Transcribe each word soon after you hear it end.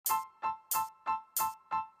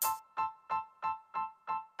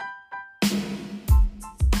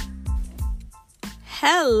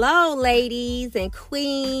Hello, ladies and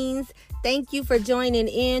queens. Thank you for joining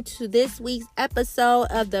in to this week's episode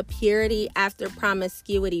of the Purity After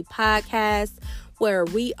Promiscuity podcast, where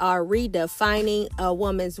we are redefining a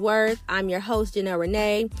woman's worth. I'm your host, Janelle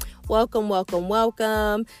Renee.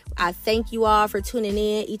 Welcome. I thank you all for tuning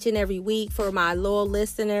in each and every week. For my loyal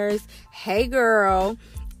listeners, hey girl.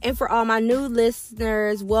 And for all my new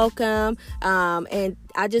listeners, welcome. And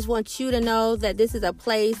I just want you to know that this is a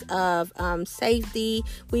place of safety.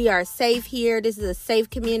 We are safe here. This is a safe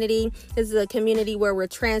community. This is a community where we're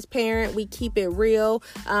transparent. We keep it real.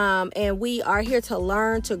 And we are here to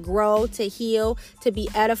learn, to grow, to heal, to be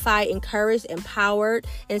edified, encouraged, empowered.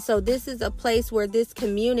 And so this is a place where this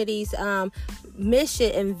community's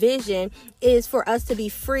mission and vision is for us to be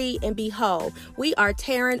free and be whole. We are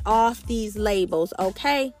tearing off these labels,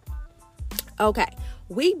 okay?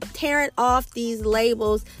 We tearing off these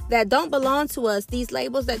labels that don't belong to us, these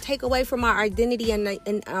labels that take away from our identity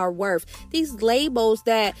and our worth, these labels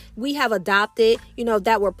that we have adopted,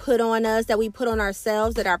 that were put on us, that we put on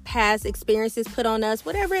ourselves, that our past experiences put on us,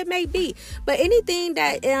 whatever it may be. But anything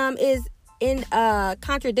that is in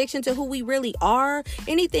contradiction to who we really are,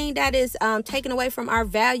 anything that is taken away from our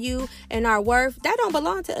value and our worth, that don't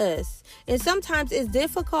belong to us. And sometimes it's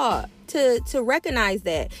difficult to recognize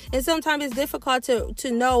that. And sometimes it's difficult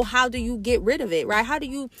to know, how do you get rid of it, right? How do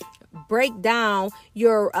you break down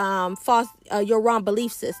your your wrong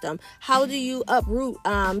belief system? How do you uproot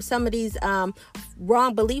some of these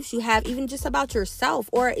wrong beliefs you have, even just about yourself,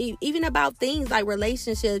 or even about things like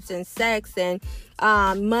relationships and sex and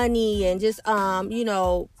money and just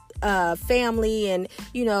family and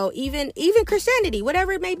even Christianity,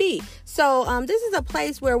 whatever it may be. So this is a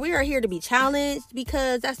place where we are here to be challenged,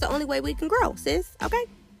 because that's the only way we can grow, sis. Okay.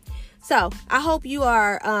 So I hope you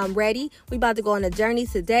are ready. We about to go on a journey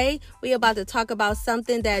today. We about to talk about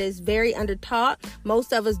something that is very undertaught.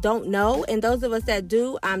 Most of us don't know. And those of us that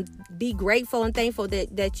do, be grateful and thankful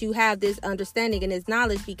that you have this understanding and this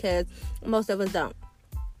knowledge, because most of us don't.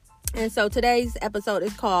 And so today's episode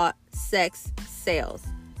is called Sex Sells.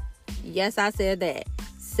 Yes, I said that.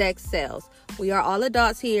 Sex sells. We are all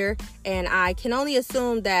adults here, and I can only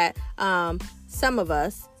assume that some of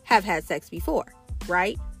us have had sex before,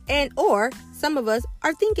 right? Or some of us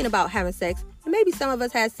are thinking about having sex, and maybe some of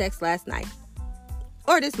us had sex last night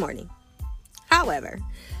or this morning. However,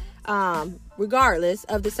 regardless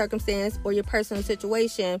of the circumstance or your personal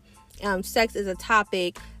situation, sex is a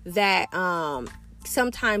topic that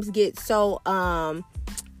sometimes gets so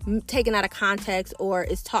taken out of context, or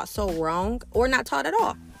is taught so wrong, or not taught at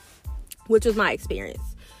all, which was my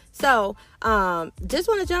experience. So just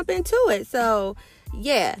want to jump into it. So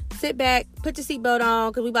yeah, sit back, put your seatbelt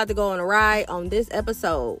on, because we about to go on a ride on this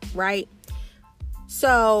episode, right?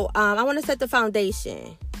 So I want to set the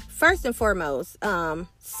foundation. First and foremost,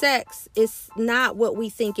 sex is not what we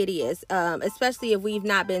think it is, especially if we've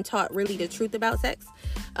not been taught really the truth about sex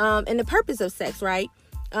and the purpose of sex, right?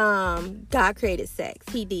 God created sex.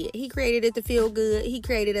 He did. He created it to feel good. He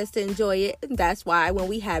created us to enjoy it. And that's why when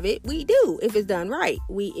we have it, we do. If it's done right,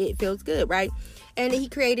 it feels good, right? And he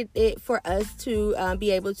created it for us to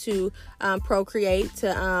be able to procreate,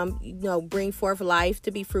 to bring forth life,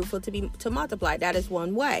 to be fruitful, to multiply. That is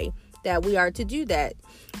one way that we are to do that.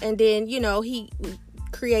 And then he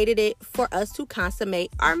created it for us to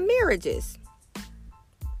consummate our marriages.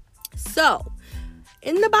 So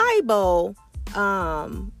in the Bible,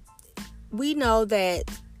 we know that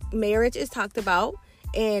marriage is talked about,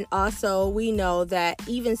 and also we know that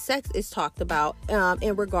even sex is talked about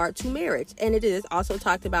in regard to marriage, and it is also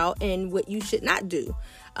talked about in what you should not do.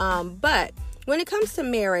 But when it comes to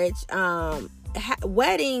marriage,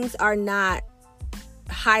 weddings are not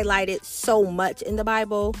highlighted so much in the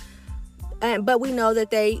Bible, but we know that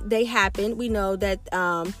they happen. We know that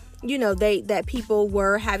that people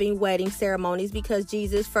were having wedding ceremonies, because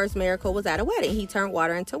Jesus' first miracle was at a wedding. He turned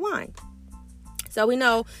water into wine. So we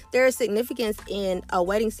know there is significance in a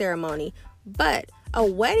wedding ceremony, but a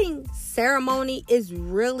wedding ceremony is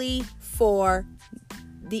really for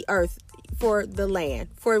the earth, for the land,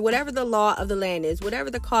 for whatever the law of the land is,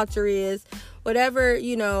 whatever the culture is, whatever,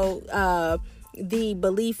 the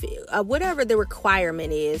belief, whatever the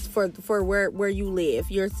requirement is for where you live,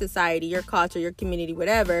 your society, your culture, your community,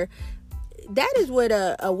 whatever. That is what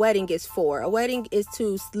a wedding is for. A wedding is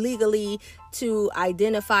to legally to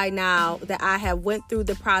identify now that I have went through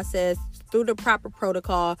the process, through the proper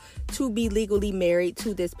protocol to be legally married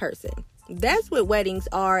to this person. That's what weddings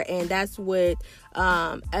are, and that's what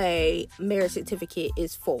a marriage certificate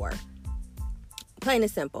is for. Plain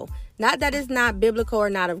and simple. Not that it's not biblical or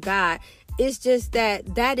not of God. It's just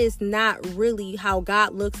that is not really how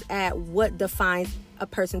God looks at what defines a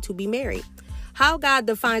person to be married. How God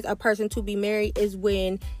defines a person to be married is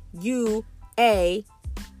when you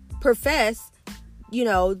profess,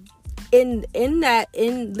 in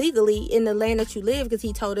legally in the land that you live, because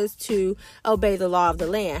he told us to obey the law of the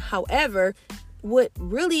land. However, what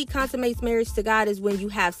really consummates marriage to God is when you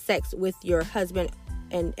have sex with your husband,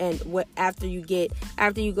 and what after you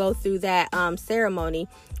go through that ceremony,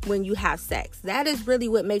 when you have sex. That is really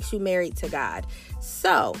what makes you married to God.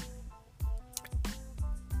 So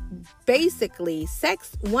basically,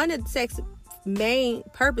 one of sex main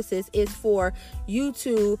purposes is for you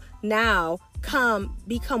to now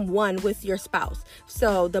become one with your spouse.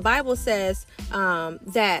 So the Bible says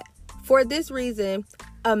that for this reason,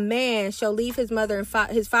 a man shall leave his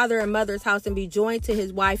his father and mother's house and be joined to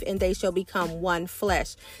his wife, and they shall become one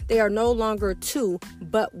flesh. They are no longer two,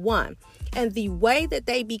 but one. And the way that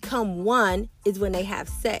they become one is when they have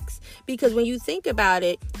sex. Because when you think about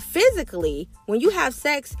it, physically, when you have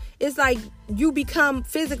sex, it's like you become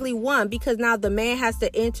physically one, because now the man has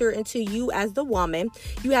to enter into you as the woman.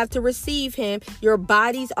 You have to receive him. Your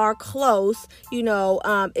bodies are close, in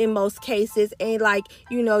most cases. And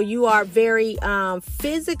you are very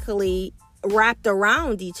physically wrapped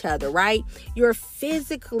around each other, right? You're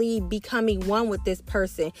physically becoming one with this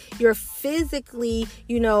person. You're physically,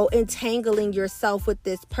 entangling yourself with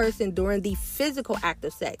this person during the physical act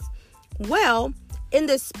of sex. Well, in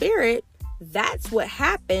the spirit, that's what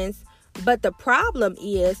happens. But the problem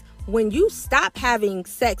is when you stop having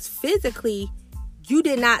sex physically, you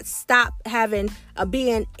did not stop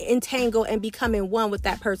being entangled and becoming one with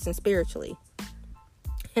that person spiritually.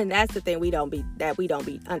 And that's the thing we don't be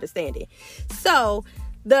understanding. So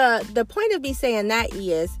the point of me saying that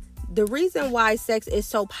is the reason why sex is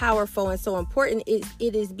so powerful and so important is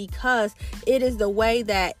it is because it is the way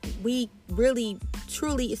that we really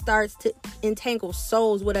truly starts to entangle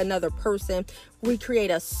souls with another person. We create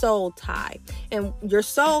a soul tie, and your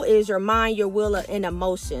soul is your mind, your will, and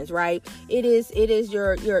emotions, right? It is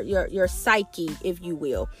your psyche, if you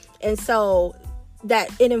will. And so that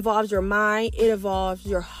it involves your mind, it involves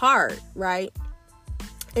your heart, right?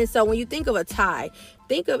 And so when you think of a tie,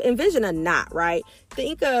 envision a knot, right?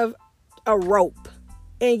 Think of a rope,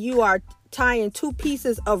 and you are tying two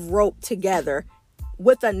pieces of rope together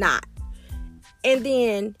with a knot. And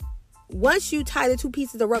then once you tie the two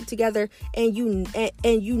pieces of rope together and you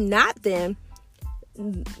knot them,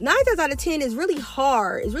 9 times out of 10 is really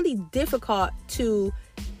hard. It's really difficult to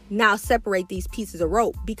now separate these pieces of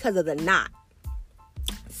rope because of the knot.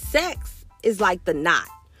 Sex is like the knot.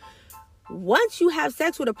 Once you have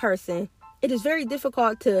sex with a person, it is very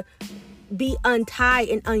difficult to be untied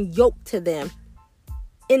and unyoked to them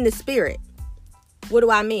in the spirit. What do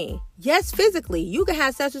I mean? Yes, physically, you can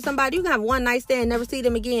have sex with somebody. You can have one night stand and never see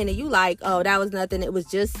them again. And you like, oh, that was nothing. It was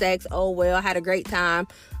just sex. Oh, well, I had a great time.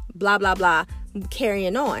 Blah, blah, blah.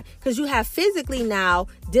 Carrying on. Because you have physically now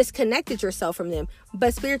disconnected yourself from them.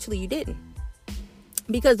 But spiritually, you didn't.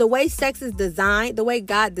 Because the way sex is designed, the way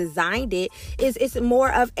God designed it, it's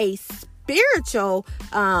more of a spiritual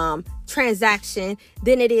transaction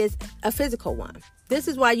than it is a physical one. This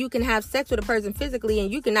is why you can have sex with a person physically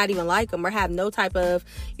and you cannot even like them or have no type of,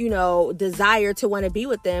 desire to want to be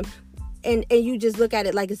with them. And you just look at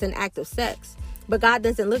it like it's an act of sex. But God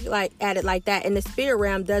doesn't look at it like that. And the spirit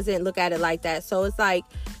realm doesn't look at it like that. So it's like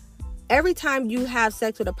every time you have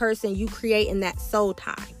sex with a person, you create in that soul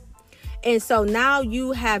tie. And so now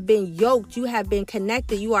you have been yoked, you have been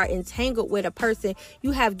connected, you are entangled with a person.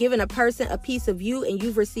 You have given a person a piece of you and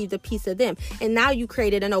you've received a piece of them. And now you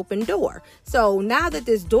created an open door. So now that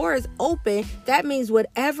this door is open, that means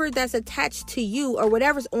whatever that's attached to you or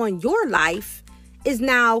whatever's on your life is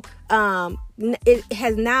now, it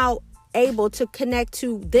has now able to connect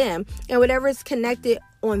to them, and whatever is connected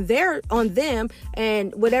on them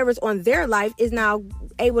and whatever's on their life is now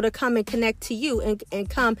able to come and connect to you and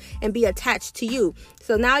come and be attached to you.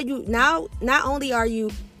 So now not only are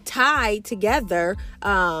you tied together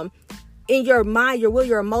in your mind, your will,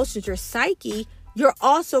 your emotions, your psyche, you're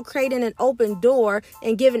also creating an open door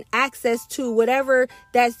and giving access to whatever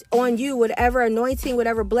that's on you, whatever anointing,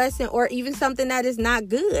 whatever blessing, or even something that is not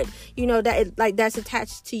good, that's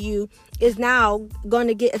attached to you is now going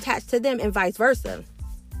to get attached to them and vice versa.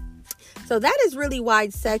 So that is really why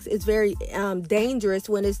sex is very dangerous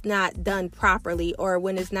when it's not done properly or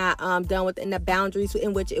when it's not done within the boundaries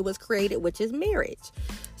in which it was created, which is marriage.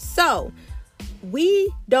 So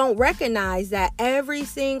we don't recognize that every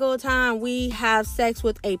single time we have sex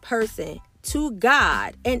with a person, to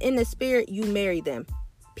God and in the spirit, you marry them,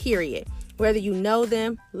 period. Whether you know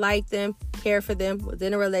them, like them, care for them, was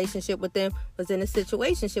in a relationship with them, was in a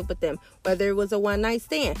situationship with them, whether it was a one-night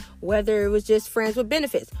stand, whether it was just friends with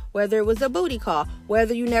benefits, whether it was a booty call,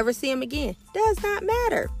 whether you never see them again, does not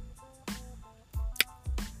matter.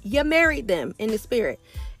 You married them in the spirit.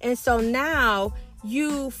 And so now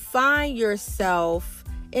you find yourself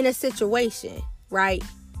in a situation, right?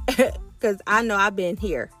 Because I know I've been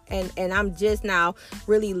here and I'm just now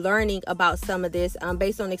really learning about some of this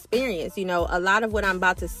based on experience. You know, a lot of what I'm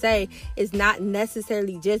about to say is not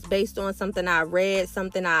necessarily just based on something I read,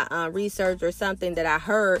 something I researched, or something that I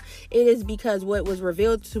heard. It is because what was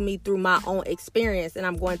revealed to me through my own experience. And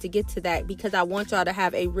I'm going to get to that because I want y'all to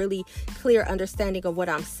have a really clear understanding of what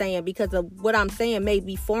I'm saying, because of what I'm saying may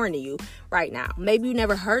be foreign to you right now. Maybe you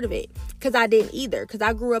never heard of it, because I didn't either, because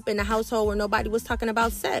I grew up in a household where nobody was talking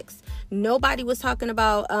about sex. Nobody was talking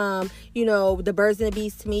about, the birds and the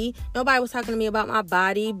bees to me. Nobody was talking to me about my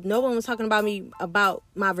body. No one was talking about me about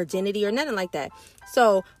my virginity or nothing like that.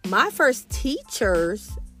 So my first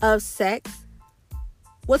teachers of sex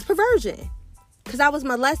was perversion, because I was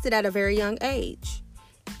molested at a very young age.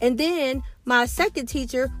 And then my second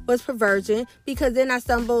teacher was perversion, because then I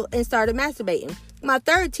stumbled and started masturbating. My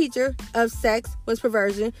third teacher of sex was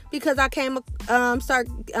perversion, because I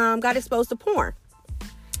got exposed to porn.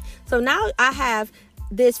 So now I have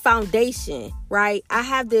this foundation, right? I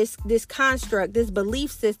have this construct, this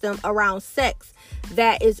belief system around sex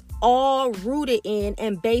that is all rooted in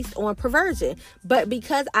and based on perversion. But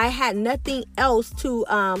because I had nothing else to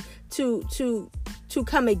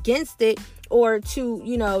come against it, or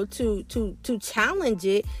to challenge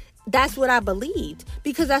it, that's what I believed,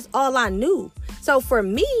 because that's all I knew. So for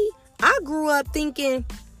me, I grew up thinking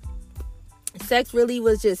sex really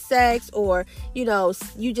was just sex, or, you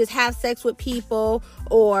just have sex with people,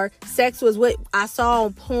 or sex was what I saw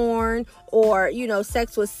on porn, or,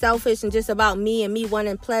 sex was selfish and just about me and me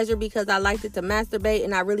wanting pleasure because I liked it to masturbate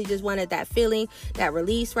and I really just wanted that feeling, that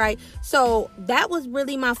release, right? So that was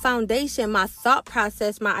really my foundation, my thought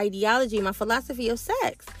process, my ideology, my philosophy of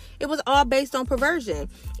sex. It was all based on perversion.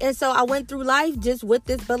 And so I went through life just with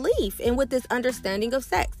this belief and with this understanding of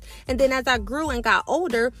sex. And then as I grew and got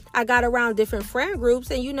older, I got around different friend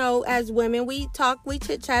groups. And, as women, we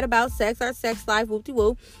chit chat about sex, our sex life,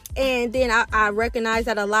 whoop-de-whoop. And then I recognized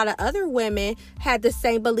that a lot of other women had the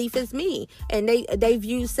same belief as me. And they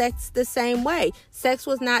viewed sex the same way. Sex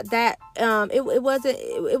was not that, it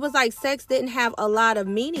was like sex didn't have a lot of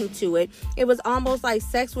meaning to it. It was almost like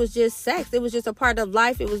sex was just sex. It was just a part of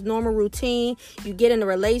life. It was normal routine. You get in a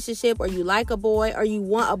relationship, or you like a boy, or you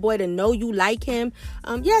want a boy to know you like him.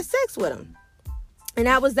 Sex with him. And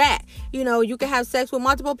that was that. You could have sex with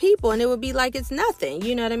multiple people and it would be like it's nothing.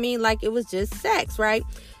 You know what I mean? Like it was just sex, right?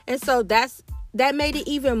 And so that made it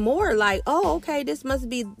even more like, oh, okay, this must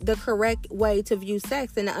be the correct way to view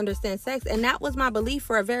sex and to understand sex. And that was my belief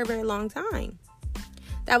for a very, very long time.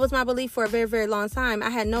 That was my belief for a very, very long time. I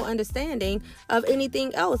had no understanding of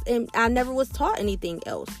anything else, and I never was taught anything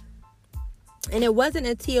else. And it wasn't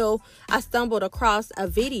until I stumbled across a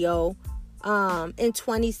video in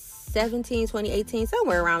 2017, 2018,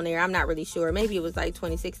 somewhere around there. I'm not really sure. Maybe it was like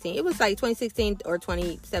 2016. It was like 2016 or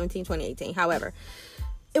 2017, 2018. However,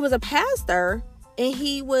 it was a pastor, and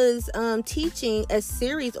he was teaching a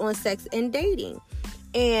series on sex and dating.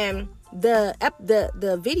 And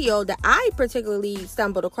the video that I particularly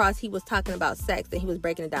stumbled across, he was talking about sex, and he was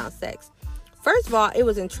breaking it down sex. First of all, it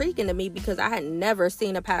was intriguing to me because I had never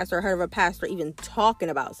seen a pastor or heard of a pastor even talking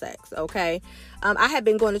about sex, okay? I had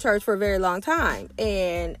been going to church for a very long time,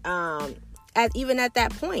 and even at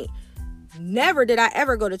that point, never did I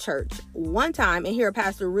ever go to church one time and hear a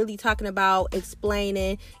pastor really talking about,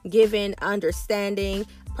 explaining, giving understanding,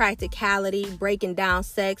 practicality, breaking down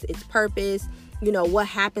sex, its purpose, what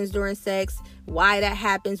happens during sex, why that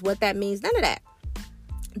happens, what that means, none of that.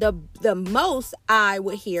 The most I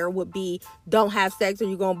would hear would be, don't have sex or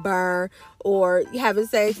you're going to burn, or you having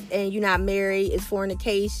sex and you're not married, it's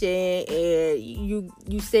fornication, and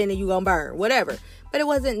you sin and you're going to burn, whatever. But it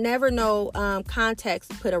wasn't never no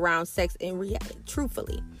context put around sex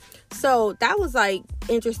truthfully. So that was like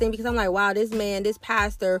interesting, because I'm like, wow, this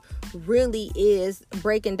pastor really is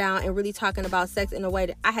breaking down and really talking about sex in a way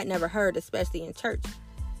that I had never heard, especially in church.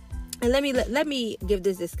 And let me give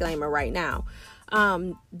this disclaimer right now.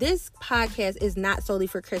 This podcast is not solely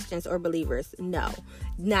for Christians or believers. No.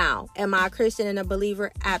 Now, am I a Christian and a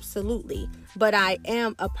believer? Absolutely. But I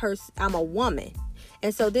am I'm a woman.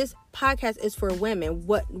 And so this podcast is for women,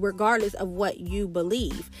 regardless of what you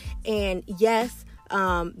believe. And yes,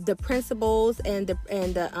 the principles and the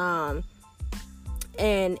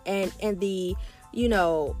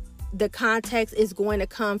the context is going to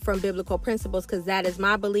come from biblical principles, because that is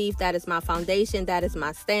my belief, that is my foundation, that is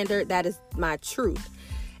my standard, that is my truth.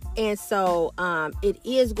 And so it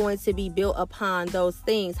is going to be built upon those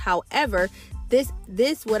things. However,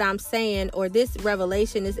 this what I'm saying, or this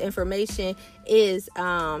revelation, this information is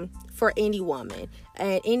for any woman,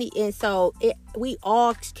 and so we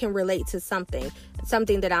all can relate to something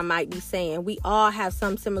that I might be saying. We all have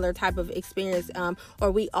some similar type of experience, or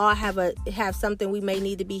we all have something we may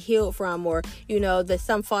need to be healed from, or there's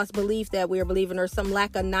some false belief that we're believing, or some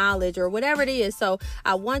lack of knowledge, or whatever it is. So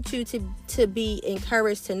I want you to be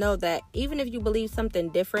encouraged to know that even if you believe something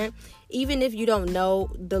different, even if you don't know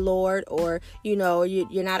the Lord, or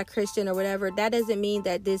you're not a Christian or whatever, that doesn't mean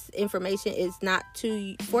that this information is not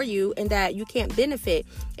for you, and that you can't benefit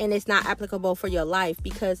and it's not applicable for your life.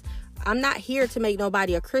 Because I'm not here to make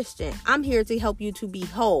nobody a Christian. I'm here to help you to be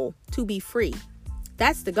whole, to be free.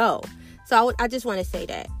 That's the goal. So I just want to say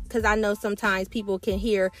that, because I know sometimes people can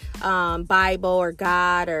hear Bible or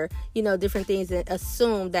God or, different things, and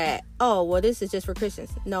assume that, oh, well, this is just for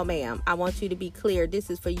Christians. No, ma'am. I want you to be clear. This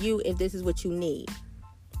is for you if this is what you need.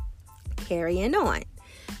 Carrying on.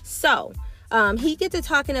 So he gets to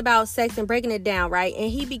talking about sex and breaking it down, right? And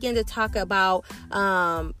he began to talk about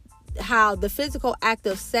how the physical act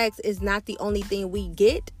of sex is not the only thing we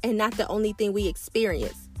get, and not the only thing we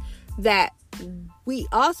experience. That we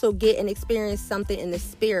also get and experience something in the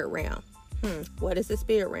spirit realm. What is the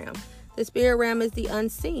spirit realm? The spirit realm is the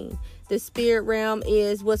unseen. The spirit realm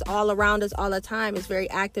is what's all around us all the time. It's very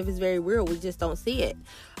active. It's very real. We just don't see it.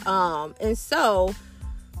 And so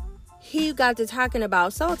he got to talking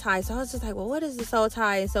about soul ties. So I was just like, well, what is the soul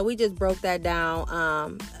tie? And so we just broke that down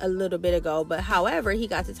a little bit ago. But however, he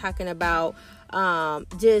got to talking about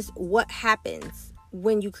just what happens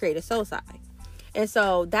when you create a soul tie. And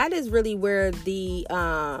so that is really where the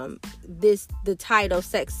title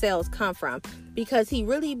Sex Sells come from, because he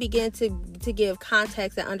really began to give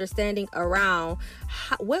context and understanding around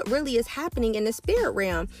what really is happening in the spirit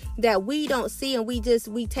realm that we don't see, and we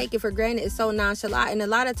take it for granted. It's so nonchalant, and a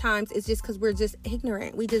lot of times it's just because we're just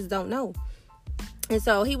ignorant. We just don't know. And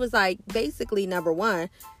so he was like, basically, number one,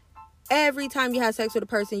 every time you have sex with a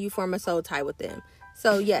person, you form a soul tie with them.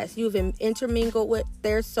 So yes, you've intermingled with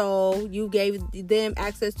their soul. You gave them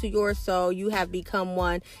access to your soul. You have become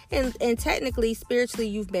one. And technically, spiritually,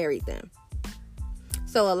 you've married them.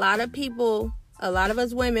 So a lot of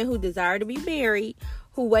us women who desire to be married,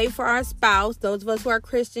 who wait for our spouse, those of us who are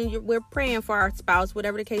Christian, we're praying for our spouse,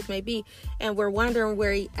 whatever the case may be. And we're wondering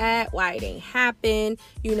where he at, why it ain't happened,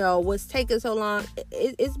 what's taking so long.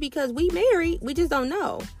 It's because we married. We just don't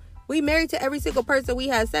know. We married to every single person we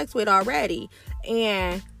had sex with already.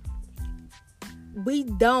 And we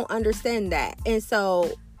don't understand that. And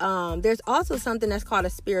so there's also something that's called a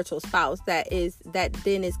spiritual spouse that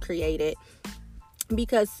then is created.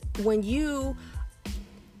 Because when you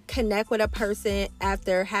connect with a person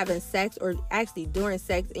after having sex, or actually during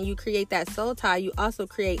sex, and you create that soul tie, you also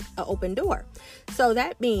create an open door. So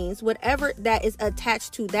that means whatever that is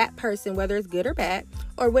attached to that person, whether it's good or bad,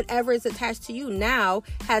 or whatever is attached to you now,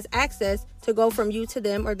 has access to go from you to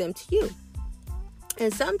them, or them to you.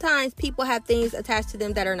 And sometimes people have things attached to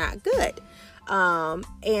them that are not good.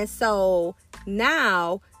 And so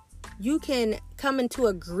now you can come into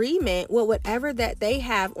agreement with whatever that they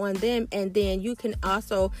have on them. And then you can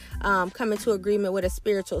also come into agreement with a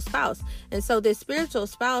spiritual spouse. And so this spiritual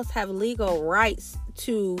spouse have legal rights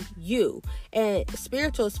to you. And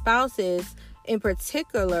spiritual spouses in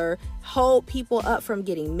particular hold people up from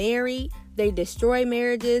getting married. They destroy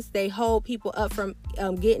marriages. They hold people up from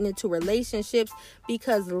getting into relationships,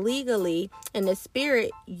 because legally in the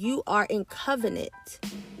spirit, you are in covenant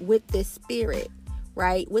with this spirit,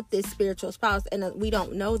 right? With this spiritual spouse. And we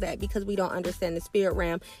don't know that because we don't understand the spirit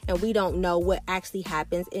realm, and we don't know what actually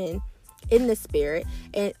happens in the spirit,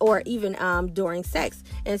 and or even during sex.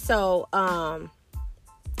 And so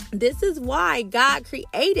this is why God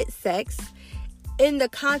created sex in the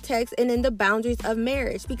context and in the boundaries of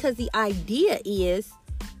marriage, because the idea is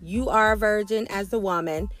you are a virgin as the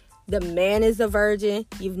woman, the man is a virgin,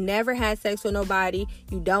 you've never had sex with nobody,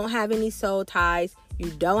 you don't have any soul ties,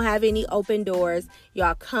 you don't have any open doors,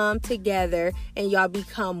 y'all come together and y'all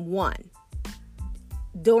become one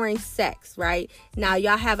during sex, right? Now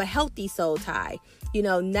y'all have a healthy soul tie.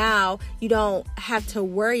 Now you don't have to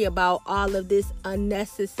worry about all of this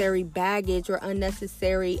unnecessary baggage or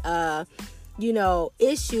unnecessary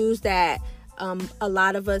issues that a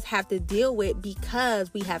lot of us have to deal with,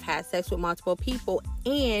 because we have had sex with multiple people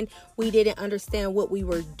and we didn't understand what we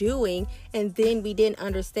were doing, and then we didn't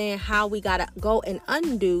understand how we gotta go and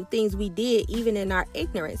undo things we did even in our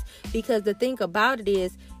ignorance. Because the thing about it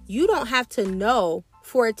is, you don't have to know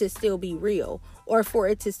for it to still be real or for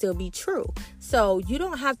it to still be true. So you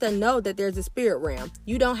don't have to know that there's a spirit realm.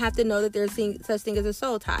 You don't have to know that there's such thing as a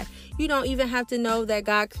soul tie. You don't even have to know that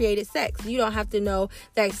God created sex. You don't have to know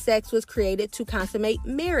that sex was created to consummate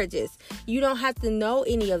marriages. You don't have to know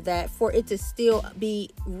any of that for it to still be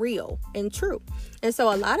real and true. And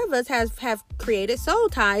so a lot of us have created soul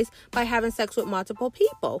ties by having sex with multiple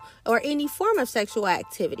people or any form of sexual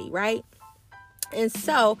activity, right? And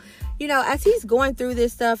so, as he's going through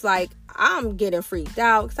this stuff, like, I'm getting freaked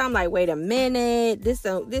out because I'm like, wait a minute, this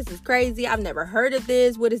is crazy. I've never heard of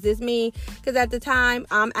this. What does this mean? Because at the time,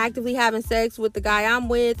 I'm actively having sex with the guy I'm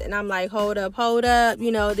with, and I'm like, hold up.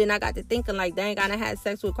 Then I got to thinking, like, dang, I done had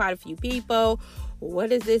sex with quite a few people. What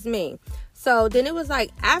does this mean? So then it was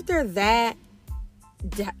like, after that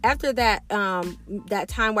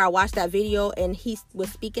time where I watched that video and he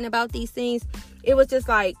was speaking about these things, it was just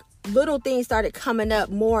like, little things started coming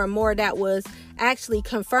up more and more that was actually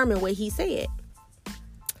confirming what he said.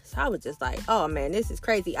 So I was just like, oh man, this is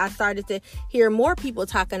crazy. I started to hear more people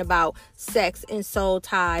talking about sex and soul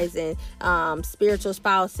ties and spiritual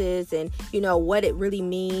spouses and, what it really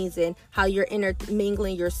means and how you're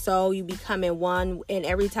intermingling your soul. You becoming one. And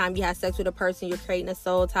every time you have sex with a person, you're creating a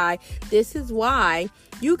soul tie. This is why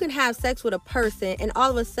you can have sex with a person and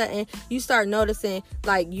all of a sudden you start noticing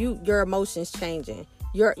like your emotions changing.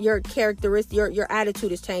 Your characteristic, your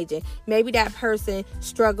attitude is changing. Maybe that person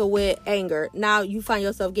struggled with anger. Now you find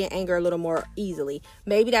yourself getting anger a little more easily.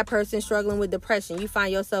 Maybe that person struggling with depression. You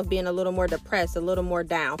find yourself being a little more depressed, a little more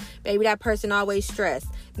down. Maybe that person always stressed.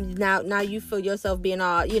 Now you feel yourself being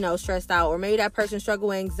all, stressed out. Or maybe that person struggled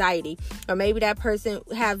with anxiety. Or maybe that person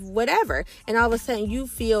have whatever. And all of a sudden you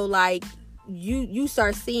feel like you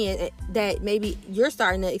start seeing that maybe you're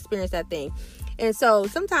starting to experience that thing. And so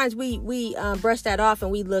sometimes we brush that off and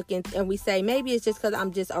we look and we say, maybe it's just because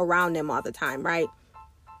I'm just around them all the time, right?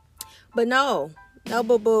 But no,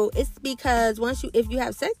 boo-boo. It's because if you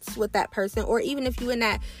have sex with that person, or even if you're in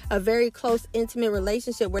a very close, intimate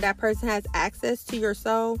relationship where that person has access to your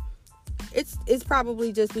soul, it's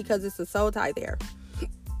probably just because it's a soul tie there.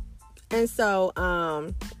 And so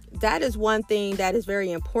that is one thing that is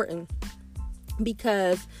very important,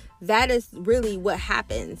 because that is really what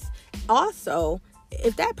happens. Also,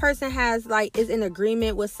 if that person is in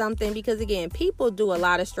agreement with something, because again, people do a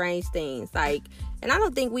lot of strange things, and I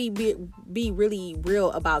don't think we be really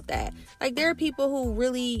real about that. Like, there are people who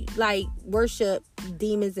really worship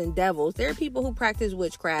demons and devils. There are people who practice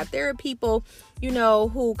witchcraft. There are people,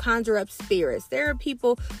 who conjure up spirits. There are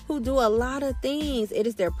people who do a lot of things. It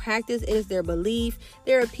is their practice. It is their belief.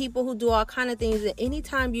 There are people who do all kind of things. And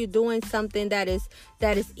anytime you're doing something that is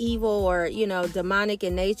evil or, demonic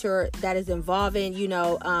in nature, that is involving,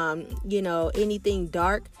 anything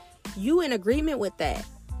dark, you in agreement with that.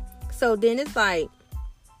 So then it's like,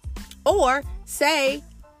 or say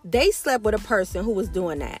they slept with a person who was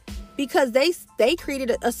doing that, because they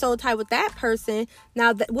created a soul tie with that person.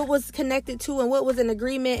 Now what was connected to and what was in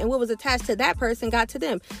agreement and what was attached to that person got to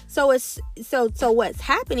them. So so what's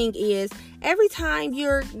happening is, every time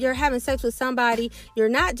you're having sex with somebody, you're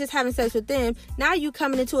not just having sex with them. Now you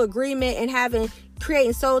coming into agreement and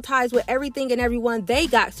creating soul ties with everything and everyone they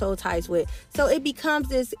got soul ties with. So it becomes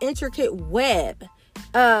this intricate web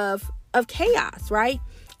of chaos, right?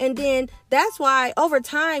 And then that's why over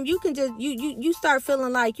time you can just you start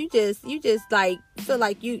feeling like you just feel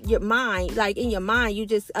like your mind, in your mind you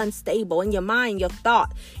just unstable in your mind, your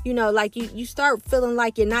thought, you start feeling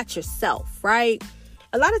like you're not yourself, right?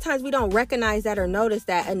 A lot of times we don't recognize that or notice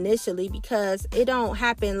that initially, because it don't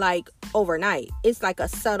happen overnight. It's like a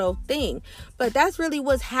subtle thing, but that's really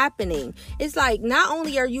what's happening. It's like, not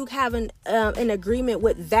only are you having an agreement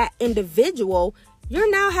with that individual, you're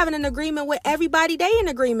now having an agreement with everybody they in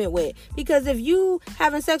agreement with. Because if you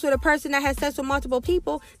having sex with a person that has sex with multiple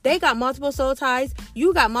people, they got multiple soul ties,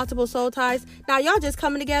 you got multiple soul ties. Now y'all just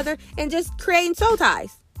coming together and just creating soul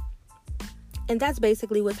ties. And that's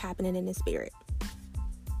basically what's happening in the spirit.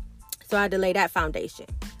 So I had to lay that foundation.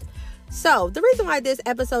 So the reason why this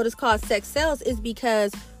episode is called Sex Sells is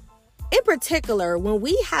because, in particular, when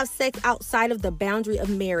we have sex outside of the boundary of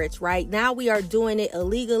marriage, right? Now we are doing it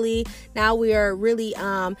illegally. Now we are really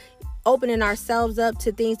opening ourselves up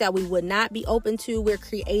to things that we would not be open to. We're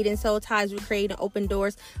creating soul ties. We're creating open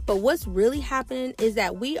doors. But what's really happening is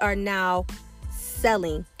that we are now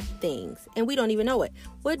selling things, and we don't even know it.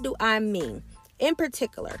 What do I mean? In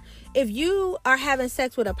particular, if you are having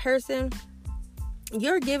sex with a person,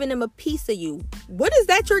 you're giving them a piece of you. What is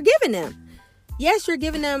that you're giving them? Yes, you're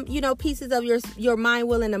giving them, pieces of your mind,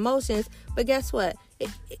 will, and emotions. But guess what?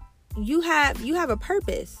 You have a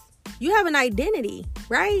purpose. You have an identity,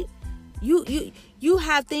 right? You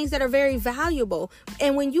have things that are very valuable.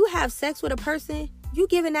 And when you have sex with a person, you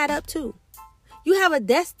giving that up too. You have a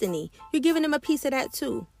destiny. You're giving them a piece of that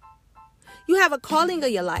too. You have a calling of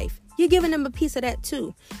your life. You're giving them a piece of that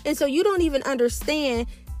too. And so you don't even understand,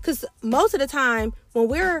 because most of the time when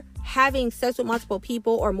we're having sex with multiple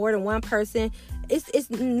people or more than one person, it's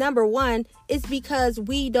number one, it's because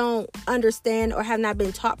we don't understand or have not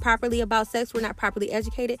been taught properly about sex. We're not properly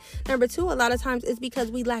educated. Number two, a lot of times it's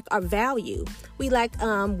because we lack our value. We lack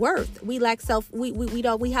worth. We lack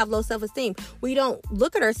we have low self-esteem. We don't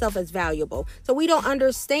look at ourselves as valuable. So we don't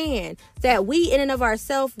understand that we in and of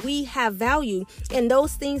ourselves, we have value, and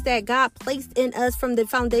those things that God placed in us from the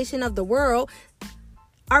foundation of the world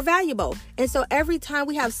are valuable. And so every time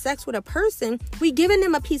we have sex with a person, we giving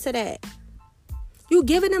them a piece of that. You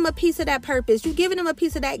giving them a piece of that purpose. You giving them a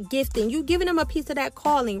piece of that gifting. You giving them a piece of that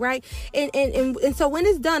calling, right? And so when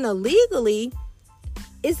it's done illegally,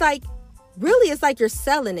 it's like, really, it's like you're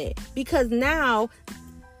selling it, because now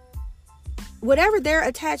whatever they're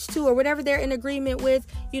attached to or whatever they're in agreement with,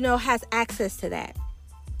 has access to that.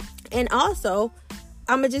 And also,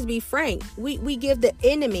 I'm going to just be frank. We give the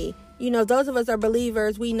enemy, those of us are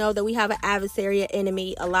believers. We know that we have an adversary, an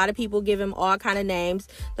enemy. A lot of people give him all kind of names.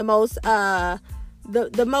 The most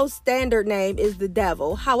standard name is the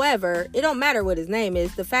devil. However, it don't matter what his name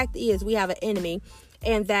is. The fact is we have an enemy,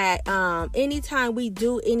 and that anytime we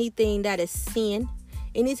do anything that is sin,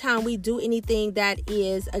 anytime we do anything that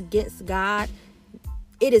is against God,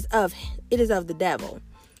 it is of the devil.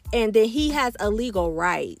 And then he has a legal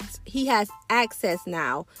right. He has access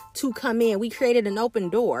now to come in. We created an open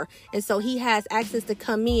door. And so he has access to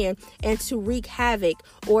come in and to wreak havoc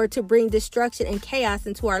or to bring destruction and chaos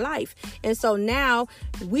into our life. And so now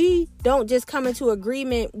we don't just come into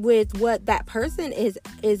agreement with what that person is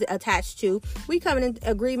attached to. We come in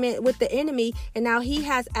agreement with the enemy. And now he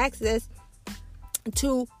has access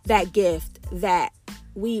to that gift that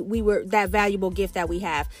that valuable gift that we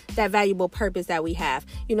have, that valuable purpose that we have,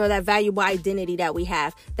 that valuable identity that we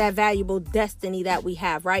have, that valuable destiny that we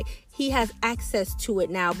have, right? He has access to it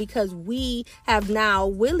now because we have now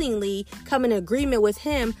willingly come in agreement with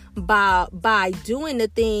him by doing the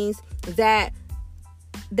things that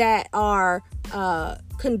are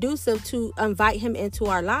conducive to invite him into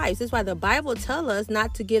our lives. That's why the Bible tells us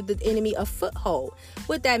not to give the enemy a foothold.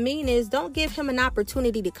 What that means is don't give him an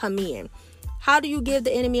opportunity to come in. How do you give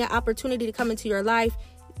the enemy an opportunity to come into your life?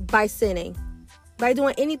 By sinning, by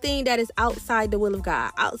doing anything that is outside the will of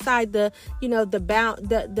God, outside the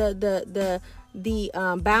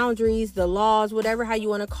boundaries, the laws, whatever how you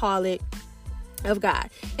want to call it, of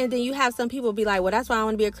God. And then you have some people be like, well, that's why I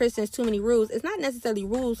want to be a Christian. It's too many rules. It's not necessarily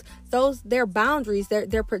rules. They're boundaries.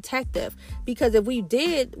 They're protective. Because if we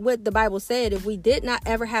did what the Bible said, if we did not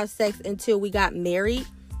ever have sex until we got married,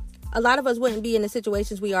 a lot of us wouldn't be in the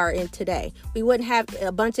situations we are in today. We wouldn't have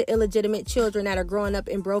a bunch of illegitimate children that are growing up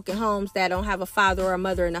in broken homes that don't have a father or a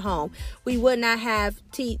mother in the home. We would not have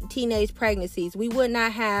teenage pregnancies. We would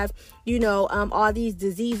not have, all these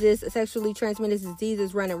diseases, sexually transmitted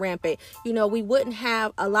diseases running rampant. We wouldn't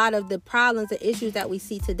have a lot of the problems and issues that we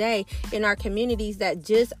see today in our communities that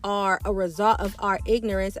just are a result of our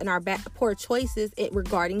ignorance and our poor choices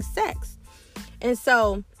regarding sex. And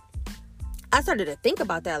so I started to think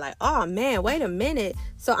about that, like, oh man, wait a minute.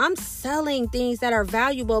 So I'm selling things that are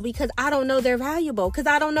valuable because I don't know they're valuable, because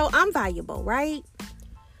I don't know I'm valuable, right?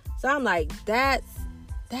 So I'm like, that's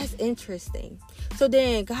interesting. So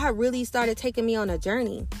then God really started taking me on a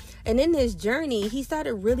journey. And in this journey, he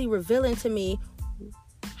started really revealing to me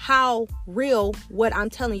how real what I'm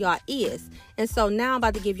telling y'all is. And so now I'm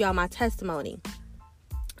about to give y'all my testimony.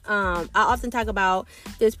 I often talk about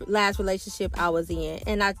this last relationship I was in,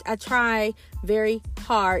 and I try very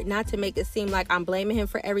hard not to make it seem like I'm blaming him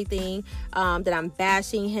for everything, that I'm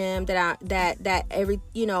bashing him, that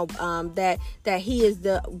he is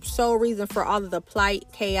the sole reason for all of the plight,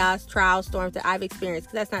 chaos, trials, storms that I've experienced,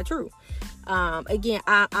 because that's not true. Again,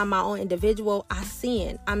 I'm my own individual. I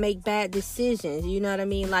sin. I make bad decisions. You know what I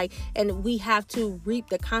mean? And we have to reap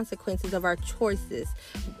the consequences of our choices,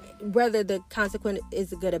 whether the consequence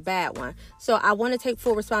is a good or bad one. So I want to take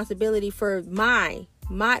full responsibility for my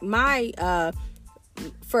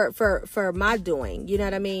doing, you know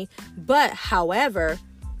what I mean? But however,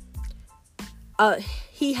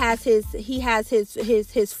 he has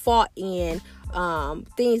his fault in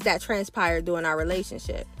things that transpired during our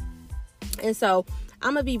relationship. And so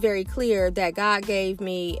I'm gonna be very clear that God gave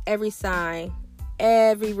me every sign,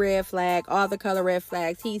 every red flag, all the color red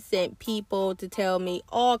flags. He sent people to tell me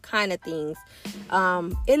all kind of things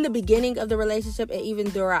in the beginning of the relationship and even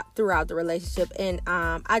throughout the relationship. And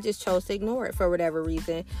I just chose to ignore it for whatever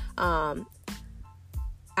reason.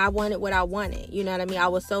 I wanted what I wanted. You know what I mean? I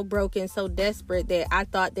was so broken, so desperate that I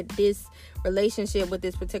thought that this relationship with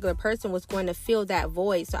this particular person was going to fill that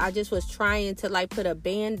void. So I just was trying to like put a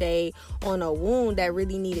band-aid on a wound that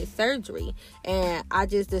really needed surgery. And I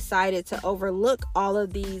just decided to overlook all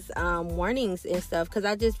of these warnings and stuff because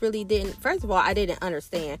I just really didn't. First of all, I didn't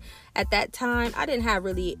understand. At that time, I didn't have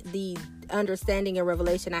really the understanding and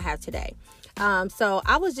revelation I have today. So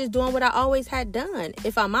I was just doing what I always had done,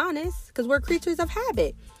 if I'm honest, because we're creatures of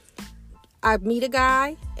habit. I meet a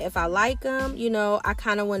guy, if I like him, you know, I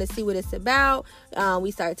kind of want to see what it's about. We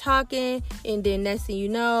start talking, and then next thing you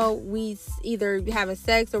know, we either having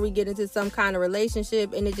sex or we get into some kind of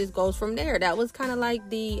relationship, and it just goes from there. That was kind of like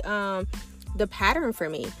the pattern for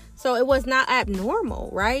me. So it was not abnormal,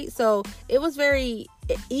 right? So it was very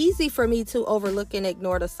easy for me to overlook and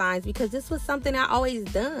ignore the signs because this was something I always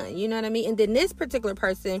done, you know what I mean? And then this particular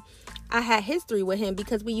person, I had history with him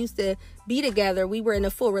because we used to be together. We were in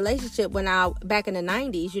a full relationship back in the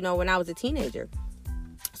 90s, you know, when I was a teenager.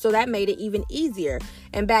 So that made it even easier.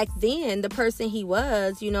 And back then, the person he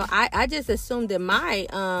was, you know, I just assumed in my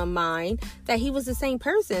mind that he was the same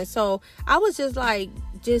person. So I was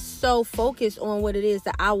just so focused on what it is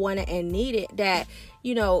that I wanted and needed that,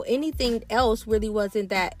 you know, anything else really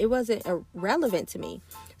wasn't relevant to me.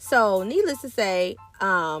 So needless to say,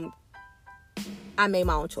 I made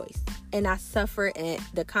my own choice and I suffered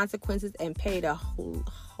the consequences and paid a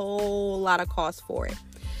whole lot of cost for it.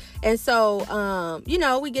 And so, you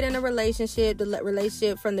know, we get in a relationship. The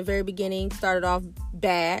relationship from the very beginning started off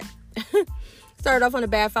bad. Started off on a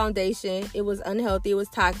bad foundation. It was unhealthy. It was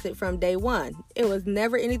toxic from day one. It was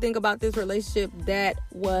never anything about this relationship that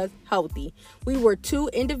was healthy. We were two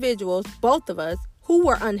individuals, both of us, who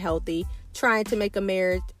were unhealthy, trying to make a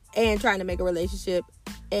marriage and trying to make a relationship,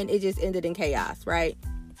 and it just ended in chaos, right?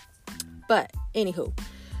 But anywho,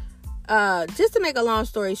 just to make a long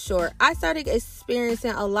story short, I started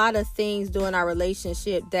experiencing a lot of things during our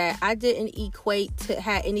relationship that I didn't equate to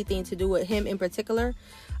had anything to do with him in particular,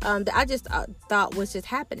 that I just thought was just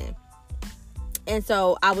happening. And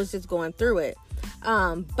so I was just going through it.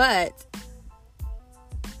 But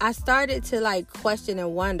I started to like question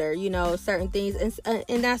and wonder, you know, certain things.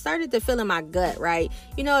 And I started to feel in my gut, right?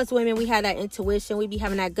 You know, as women, we have that intuition. We be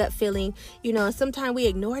having that gut feeling, you know, and sometimes we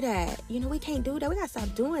ignore that. You know, we can't do that. We got to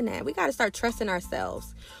stop doing that. We got to start trusting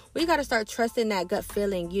ourselves. We got to start trusting that gut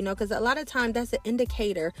feeling, you know, because a lot of times that's an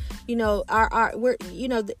indicator, you know,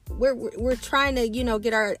 we're trying to, you know,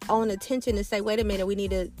 get our own attention and say, wait a minute, we need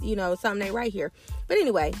to, you know, something ain't right here. But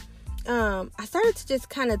anyway, I started to just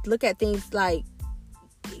kind of look at things like,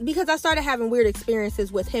 because I started having weird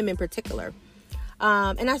experiences with him in particular.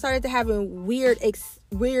 And I started to having weird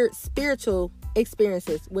spiritual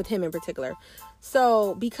experiences with him in particular.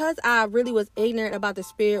 So because I really was ignorant about the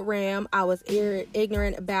spirit realm, I was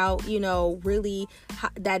ignorant about, you know, really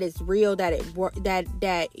that it's real,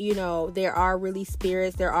 that, you know, there are really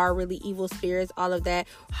spirits, there are really evil spirits, all of that,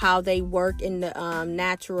 how they work in the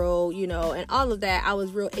natural, you know, and all of that. I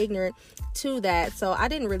was real ignorant to that. So I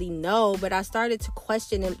didn't really know, but I started to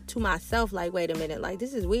question it to myself, like, wait a minute, like,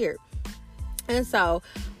 this is weird. And so,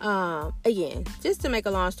 again, just to make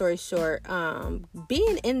a long story short,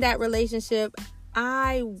 being in that relationship,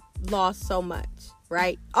 I lost so much,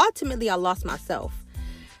 right? Ultimately, I lost myself.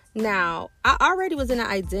 Now, I already was in an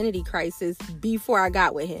identity crisis before I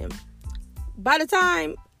got with him. By the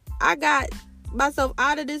time I got myself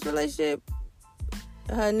out of this relationship,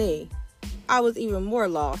 honey, I was even more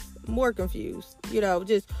lost, more confused, you know,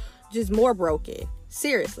 just more broken.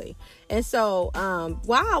 Seriously. And so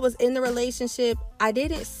while I was in the relationship, I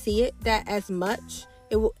didn't see it that as much.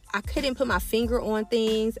 I couldn't put my finger on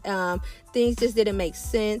things. Things just didn't make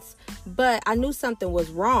sense. But I knew something was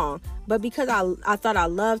wrong. But because I thought I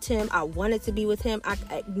loved him, I wanted to be with him, I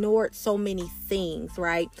ignored so many things,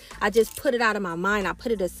 right? I just put it out of my mind. I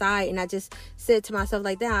put it aside, and I just said to myself,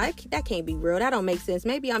 like, that can't be real. That don't make sense.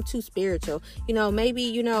 Maybe I'm too spiritual. You know, maybe,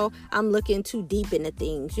 you know, I'm looking too deep into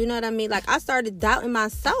things. You know what I mean? Like, I started doubting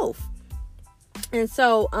myself. And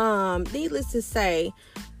so, needless to say,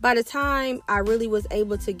 by the time I really was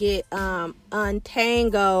able to get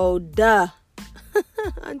untangled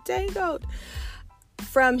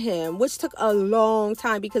from him, which took a long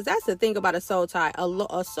time, because that's the thing about a soul tie.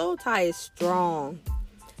 A soul tie is strong.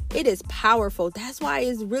 It is powerful. That's why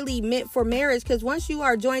it's really meant for marriage, because once you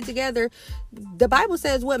are joined together, the Bible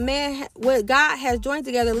says what God has joined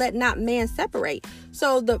together, let not man separate.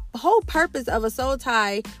 So the whole purpose of a soul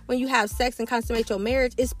tie, when you have sex and consummate your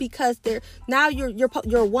marriage, is because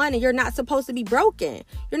you're one, and you're not supposed to be broken.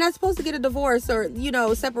 You're not supposed to get a divorce or,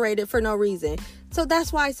 separated for no reason. So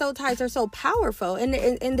that's why soul ties are so powerful,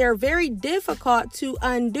 and they're very difficult to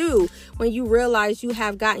undo when you realize you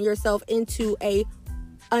have gotten yourself into a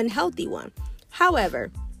unhealthy one. However,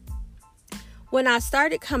 when I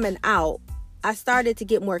started coming out, I started to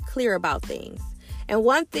get more clear about things. And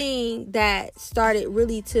one thing that started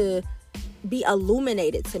really to be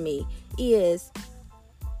illuminated to me is,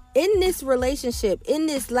 in this relationship, in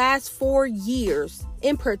this last 4 years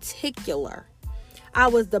in particular, I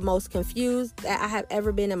was the most confused that I have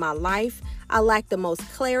ever been in my life. I lacked the most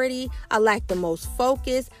clarity. I lacked the most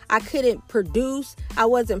focus. I couldn't produce. I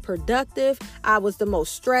wasn't productive. I was the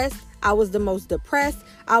most stressed. I was the most depressed.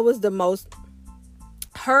 I was the most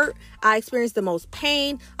hurt. I experienced the most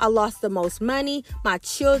pain. I lost the most money. My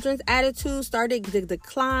children's attitude started to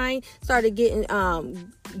decline, started getting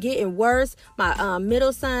worse. My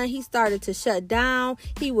middle son, he started to shut down.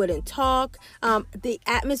 He wouldn't talk. The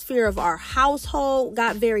atmosphere of our household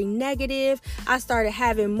got very negative. I started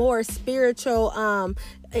having more spiritual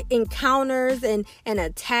encounters and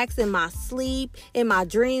attacks in my sleep, in my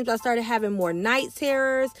dreams. I started having more night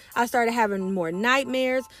terrors. I started having more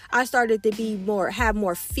nightmares. I started to have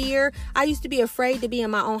more fear. I used to be afraid to be in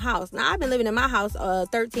my own house. Now, I've been living in my house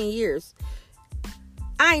 13 years.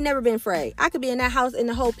 I ain't never been afraid. I could be in that house in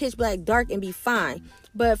the whole pitch black dark and be fine.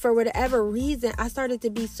 But for whatever reason, I started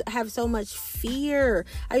to have so much fear.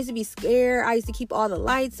 I used to be scared. I used to keep all the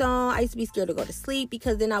lights on. I used to be scared to go to sleep,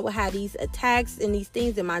 because then I would have these attacks and these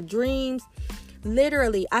things in my dreams.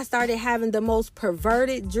 Literally, I started having the most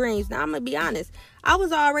perverted dreams. Now, I'm going to be honest. I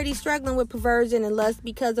was already struggling with perversion and lust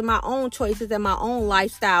because of my own choices and my own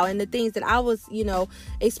lifestyle and the things that I was,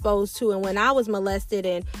 exposed to. And when I was molested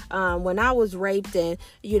and when I was raped and,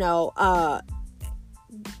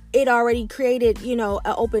 it already created, an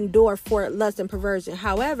open door for lust and perversion.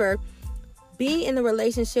 However, being in the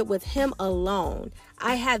relationship with him alone,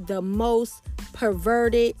 I had the most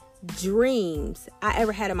perverted dreams I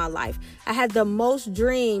ever had in my life. I had the most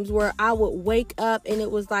dreams where I would wake up and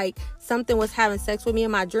it was like something was having sex with me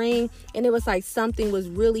in my dream, and it was like something was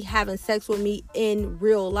really having sex with me in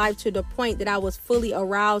real life, to the point that I was fully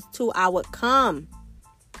aroused till I would come.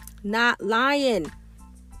 Not lying.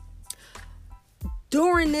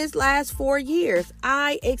 During this last 4 years,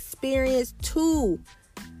 I experienced 2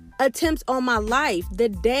 attempts on my life. The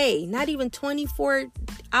day, not even 24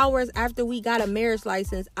 hours after we got a marriage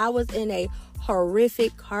license, I was in a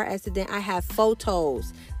horrific car accident. I have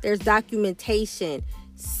photos. There's documentation.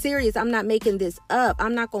 Serious. I'm not making this up.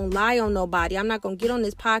 I'm not going to lie on nobody. I'm not going to get on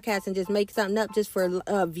this podcast and just make something up just for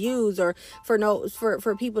views or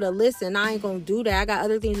for people to listen. I ain't going to do that. I got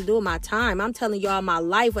other things to do with my time. I'm telling y'all my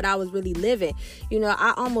life, what I was really living.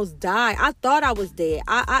 I almost died. I thought I was dead.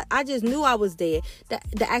 I just knew I was dead.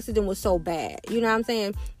 The accident was so bad. You know what I'm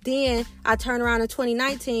saying? Then I turned around in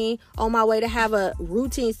 2019 on my way to have a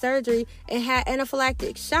routine surgery and had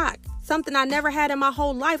anaphylactic shock. Something I never had in my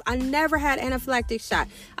whole life. I never had anaphylactic shock.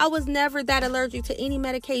 I was never that allergic to any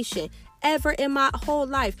medication ever in my whole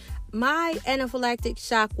life. My anaphylactic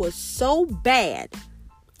shock was so bad.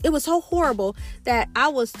 It was so horrible that I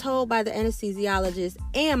was told by the anesthesiologist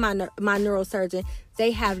and my neurosurgeon, they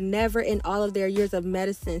have never in all of their years of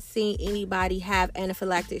medicine seen anybody have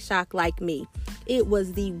anaphylactic shock like me. It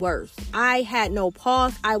was the worst. I had no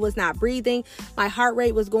pulse. I was not breathing. My heart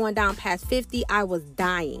rate was going down past 50. I was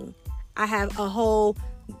dying. I have a whole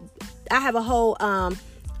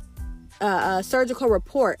surgical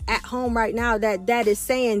report at home right now that is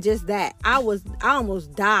saying just that. I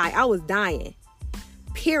almost died. I was dying.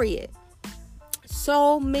 Period.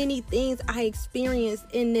 So many things I experienced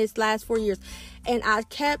in this last 4 years, and I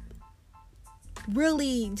kept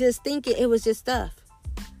really just thinking it was just stuff.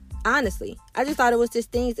 Honestly, I just thought it was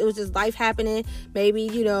just things. It was just life happening. Maybe,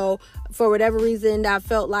 for whatever reason, I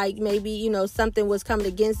felt like maybe, something was coming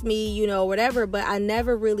against me, whatever. But I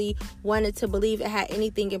never really wanted to believe it had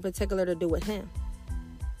anything in particular to do with him.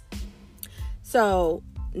 So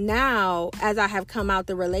now, as I have come out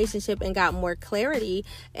the relationship and got more clarity,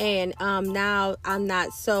 and now I'm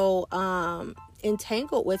not so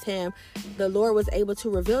entangled with him, the Lord was able to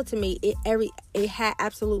reveal to me it had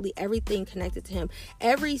absolutely everything connected to him.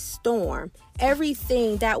 Every storm,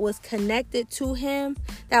 everything that was connected to him,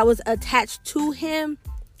 that was attached to him,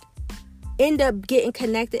 ended up getting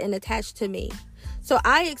connected and attached to me. So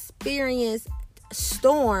I experienced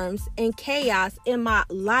storms and chaos in my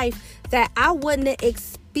life that I wouldn't have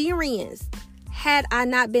experienced had I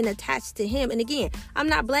not been attached to him. And again, I'm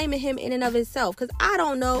not blaming him in and of itself, because I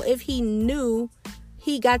don't know if he knew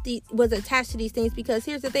he was attached to these things. Because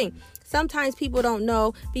here's the thing. Sometimes people don't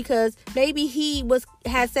know, because maybe he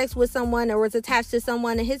had sex with someone or was attached to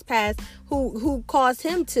someone in his past who caused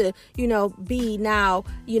him to, be now,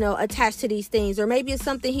 attached to these things. Or maybe it's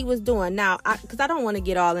something he was doing. Now, because I don't want to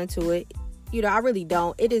get all into it. I really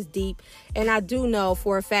don't. It is deep. And I do know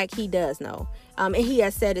for a fact he does know. And he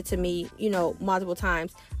has said it to me, multiple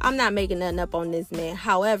times. I'm not making nothing up on this man.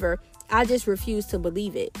 However, I just refuse to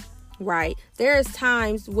believe it. Right? There's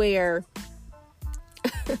times where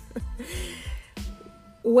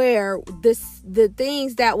the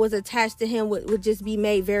things that was attached to him would just be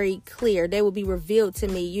made very clear. They would be revealed to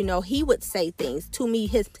me. He would say things to me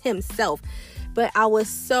himself. But I was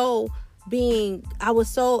so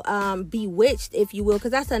bewitched, if you will,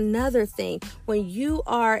 because that's another thing. When you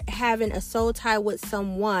are having a soul tie with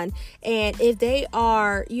someone, and if they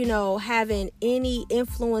are, having any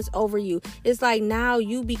influence over you, it's like now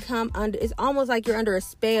you become it's almost like you're under a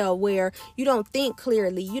spell where you don't think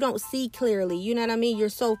clearly, you don't see clearly, you know what I mean? You're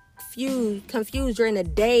so confused during the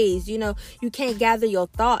days, you can't gather your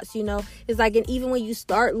thoughts, it's like, and even when you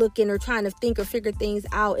start looking or trying to think or figure things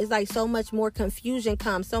out, it's like so much more confusion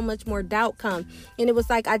comes, so much more doubt comes. And it was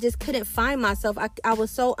like I just couldn't find myself. I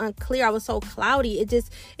was so unclear, I was so cloudy,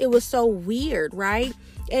 it was so weird, right?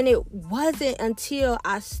 And it wasn't until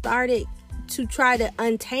I started to try to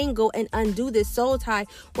untangle and undo this soul tie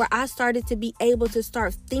where I started to be able to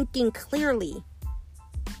start thinking clearly.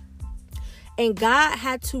 And God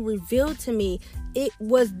had to reveal to me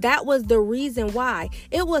that was the reason why.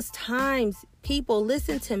 It was times, people,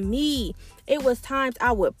 listen to me. It was times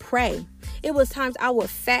I would pray. It was times I would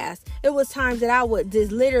fast. It was times that I would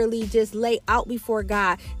just literally just lay out before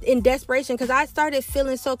God in desperation, because I started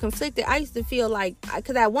feeling so conflicted. I used to feel like,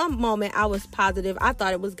 because at one moment I was positive. I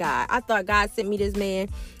thought it was God. I thought God sent me this man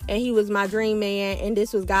and he was my dream man, and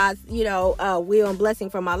this was God's, will and blessing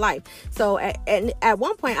for my life. So at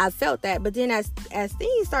one point I felt that, but then as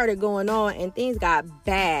things started going on and things got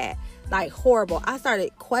bad, like horrible, I started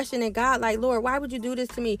questioning God, like, Lord, why would you do this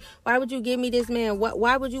to me? Why would you give me this man?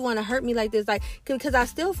 Why would you want to hurt me like this? Like, because I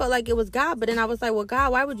still felt like it was God, but then I was like, well,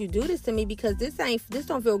 God, why would you do this to me? Because this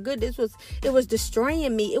don't feel good. It was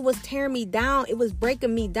destroying me. It was tearing me down. It was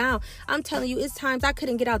breaking me down. I'm telling you, it's times I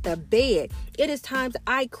couldn't get out the bed. It is times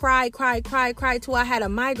I cried till I had a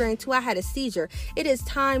migraine, till I had a seizure. It is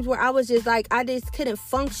times where I was just like, I just couldn't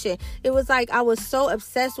function. It was like I was so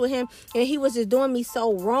obsessed with him, and he was just doing me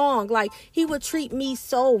so wrong. Like, he would treat me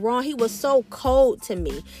so wrong. He was so cold to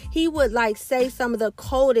me. He would like say some of the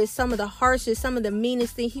coldest, some of the harshest, some of the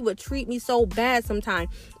meanest things. He would treat me so bad sometimes,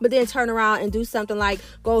 but then turn around and do something like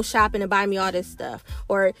go shopping and buy me all this stuff,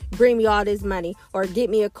 or bring me all this money, or get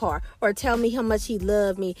me a car, or tell me how much he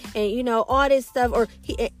loved me, and all this stuff. Or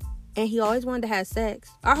he always wanted to have sex.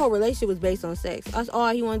 Our whole relationship was based on sex. That's all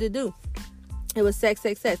he wanted to do. It was sex.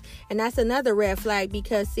 And that's another red flag,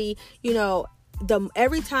 because see,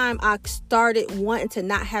 every time I started wanting to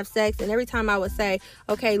not have sex, and every time I would say,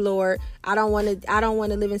 okay, Lord, I don't want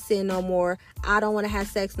to live in sin no more. I don't want to have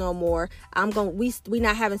sex no more. We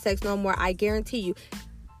not having sex no more. I guarantee you,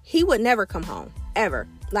 he would never come home, ever.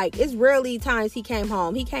 Like, it's rarely times he came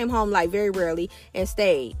home. He came home like very rarely and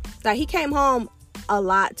stayed. Like, he came home a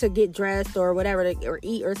lot to get dressed or whatever, or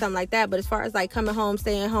eat or something like that. But as far as like coming home,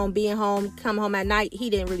 staying home, being home, come home at night, he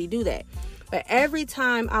didn't really do that. But every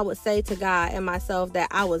time I would say to God and myself that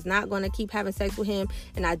I was not going to keep having sex with him,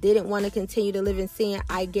 and I didn't want to continue to live in sin,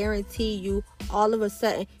 I guarantee you, all of a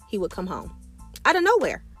sudden, he would come home. Out of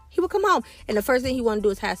nowhere, he would come home, and the first thing he wanted to do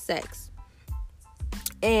is have sex.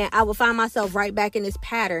 And I would find myself right back in this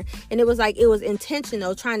pattern. And it was like, it was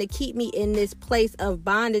intentional, trying to keep me in this place of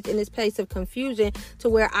bondage, in this place of confusion, to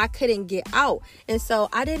where I couldn't get out. And so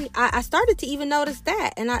I started to even notice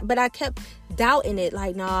that. But I kept doubting it.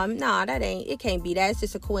 Like, no, it can't be that. It's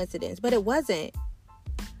just a coincidence. But it wasn't.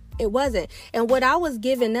 And what I was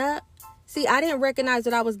giving up, see, I didn't recognize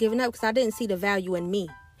that I was giving up because I didn't see the value in me.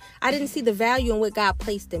 I didn't see the value in what God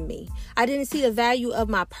placed in me. I didn't see the value of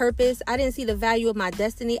my purpose. I didn't see the value of my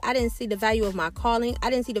destiny. I didn't see the value of my calling.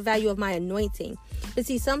 I didn't see the value of my anointing. But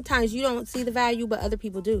see, sometimes you don't see the value, but other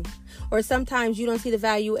people do. Or sometimes you don't see the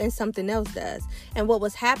value and something else does. And what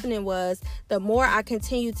was happening was, the more I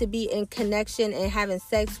continued to be in connection and having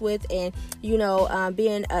sex with and,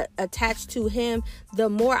 being attached to him, the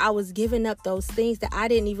more I was giving up those things that I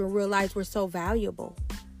didn't even realize were so valuable.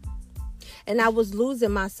 And I was losing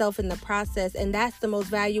myself in the process. And that's the most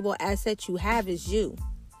valuable asset you have, is you.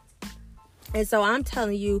 And so I'm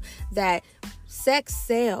telling you that sex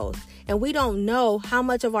sells, and we don't know how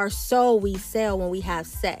much of our soul we sell when we have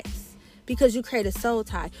sex, because you create a soul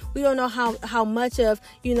tie. We don't know how much of,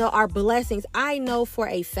 our blessings. I know for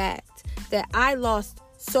a fact that I lost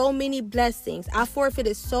so many blessings. I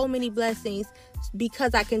forfeited so many blessings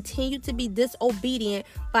because I continued to be disobedient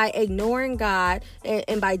by ignoring God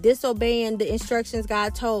and by disobeying the instructions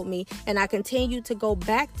God told me. And I continued to go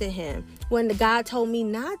back to him when God told me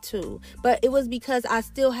not to. But it was because I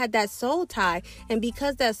still had that soul tie. And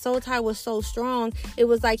because that soul tie was so strong, it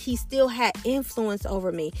was like he still had influence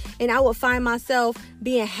over me. And I would find myself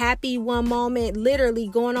being happy one moment, literally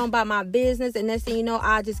going on about my business. And next thing you know,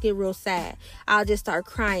 I'll just get real sad. I'll just start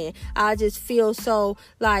crying. I'll just feel so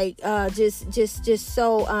like just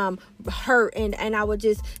so hurt, and I would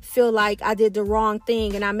just feel like I did the wrong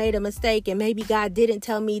thing and I made a mistake, and maybe God didn't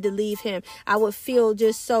tell me to leave him. I would feel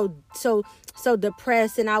just so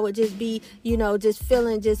depressed, and I would just be, just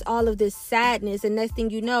feeling just all of this sadness. And next thing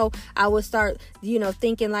you know, I would start,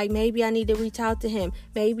 thinking like, maybe I need to reach out to him.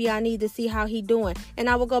 Maybe I need to see how he doing. And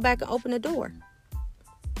I would go back and open the door.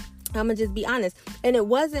 I'm going to just be honest. And it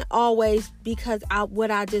wasn't always because what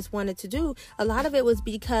I just wanted to do. A lot of it was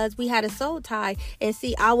because we had a soul tie. And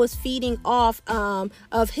see, I was feeding off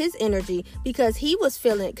of his energy, because he was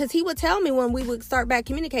feeling, because he would tell me when we would start back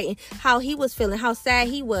communicating how he was feeling, how sad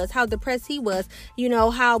he was, how depressed he was,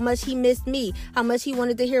 how much he missed me, how much he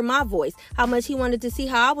wanted to hear my voice, how much he wanted to see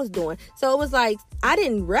how I was doing. So it was like, I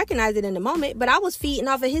didn't recognize it in the moment, but I was feeding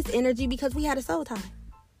off of his energy because we had a soul tie.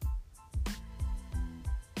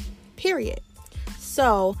 Period.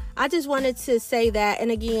 So I just wanted to say that. And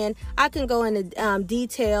again, I can go into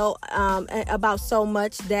detail about so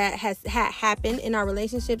much that had happened in our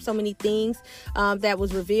relationship, so many things that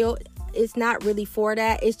was revealed. It's not really for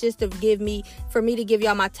that. It's just for me to give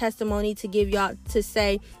y'all my testimony, to give y'all, to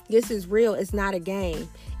say this is real. It's not a game.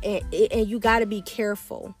 And you got to be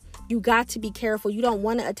careful. You got to be careful. You don't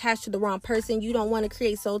want to attach to the wrong person. You don't want to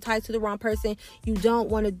create soul ties to the wrong person. You don't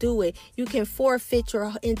want to do it. You can forfeit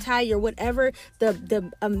your entire, whatever the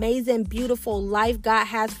amazing, beautiful life God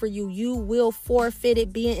has for you. You will forfeit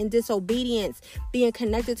it being in disobedience, being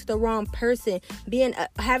connected to the wrong person,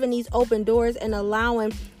 having these open doors and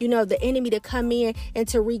allowing, the enemy to come in and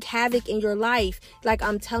to wreak havoc in your life. Like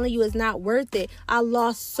I'm telling you, it's not worth it. I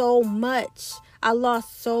lost so much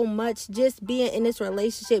just being in this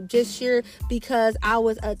relationship, just sure because I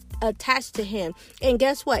was attached to him. And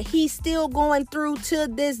guess what? He's still going through to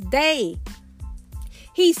this day.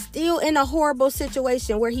 He's still in a horrible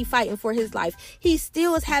situation where he's fighting for his life. He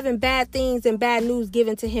still is having bad things and bad news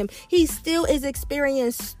given to him. He still is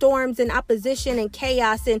experiencing storms and opposition and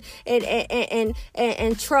chaos and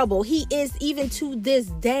trouble. He is, even to this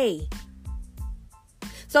day.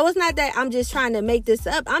 So it's not that I'm just trying to make this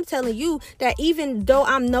up. I'm telling you that even though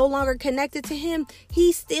I'm no longer connected to him,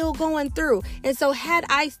 he's still going through. And so had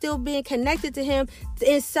I still been connected to him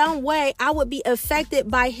in some way, I would be affected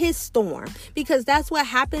by his storm, because that's what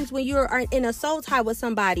happens when you're in a soul tie with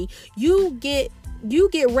somebody. You get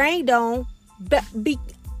rained on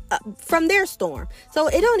from their storm. So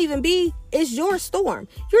it don't even be, it's your storm.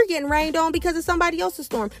 You're getting rained on because of somebody else's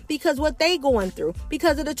storm, because what they going through,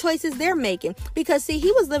 because of the choices they're making. Because see,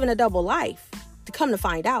 he was living a double life. To come to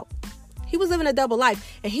find out, he was living a double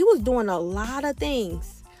life, and he was doing a lot of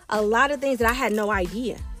things that I had no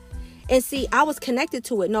idea. And see, I was connected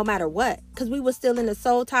to it no matter what, because we were still in the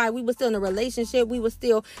soul tie. We were still in a relationship. We were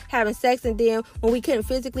still having sex. And then when we couldn't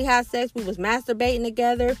physically have sex, we was masturbating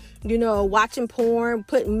together, watching porn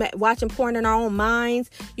in our own minds,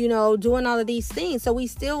 doing all of these things. So we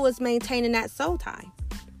still was maintaining that soul tie.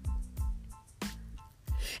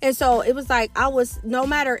 And so it was like no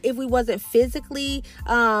matter if we wasn't physically,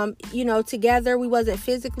 together, we wasn't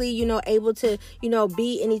physically, able to,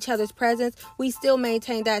 be in each other's presence, we still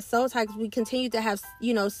maintained that soul tie, because we continued to have,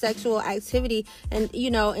 sexual activity and,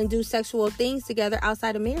 and do sexual things together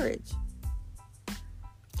outside of marriage.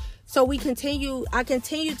 So I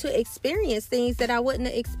continue to experience things that I wouldn't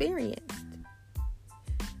have experienced.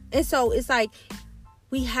 And so it's like,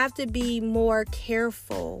 we have to be more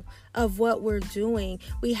careful of what we're doing.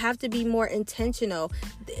 We have to be more intentional.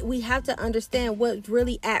 We have to understand what's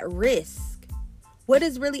really at risk. What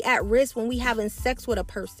is really at risk when we having sex with a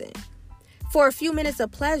person for a few minutes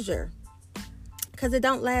of pleasure? Because it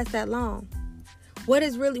don't last that long. What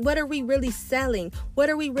are we really selling? What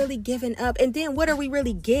are we really giving up? And then what are we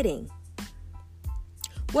really getting?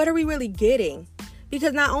 What are we really getting?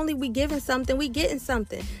 Because not only we giving something, we getting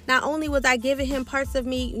something. Not only was I giving him parts of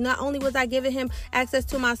me, not only was I giving him access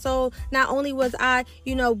to my soul, not only was I,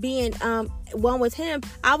 being one with him,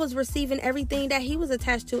 I was receiving everything that he was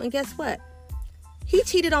attached to. And guess what? he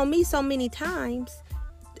cheated on me so many times.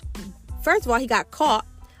 First of all, he got caught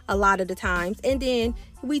a lot of the times, and then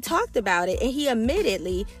we talked about it, and he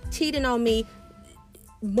admittedly cheated on me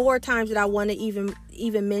more times than I want to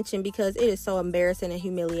even mention, because it is so embarrassing and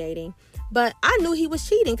humiliating. But I knew he was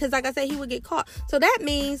cheating because, like I said, he would get caught. So that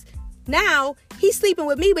means now he's sleeping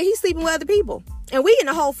with me, but he's sleeping with other people, and we in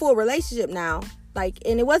a whole full relationship now. Like,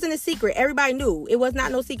 and it wasn't a secret. Everybody knew. It was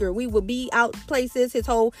not no secret. We would be out places.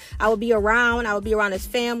 I would be around his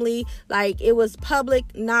family. Like, it was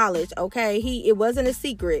public knowledge. Okay. It wasn't a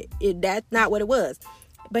secret. That's not what it was.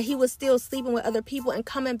 But he was still sleeping with other people and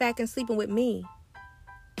coming back and sleeping with me.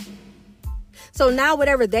 So now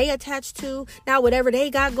whatever they attached to, now whatever they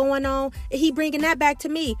got going on, he bringing that back to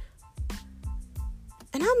me.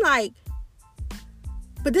 And I'm like,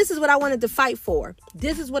 but this is what I wanted to fight for.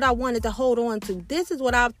 This is what I wanted to hold on to. This is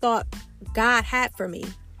what I thought God had for me.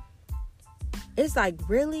 It's like,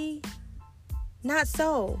 really? Not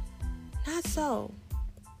so. Not so.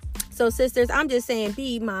 So, sisters, I'm just saying,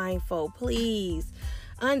 be mindful, please.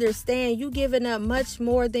 Understand, you giving up much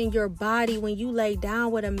more than your body when you lay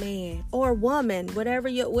down with a man or woman, whatever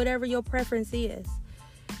your preference is.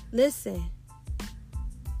 Listen,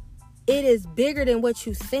 it is bigger than what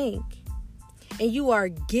you think. And you are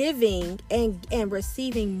giving and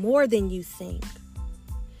receiving more than you think.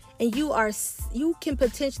 And you can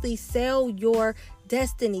potentially sell your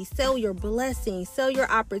destiny, sell your blessings, sell your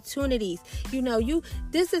opportunities.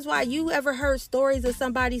 This is why you ever heard stories of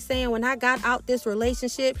somebody saying, when I got out this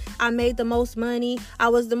relationship, I made the most money. I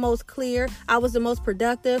was the most clear. I was the most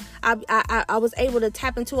productive. I was able to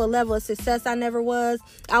tap into a level of success I never was.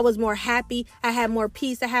 I was more happy. I had more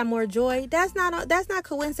peace. I had more joy. That's not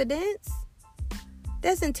coincidence.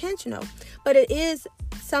 That's intentional. But it is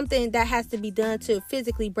something that has to be done to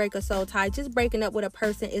physically break a soul tie. Just breaking up with a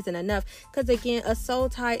person isn't enough, because again, a soul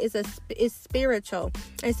tie is spiritual,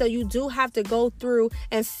 and so you do have to go through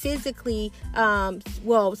and physically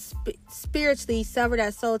spiritually sever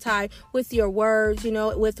that soul tie with your words,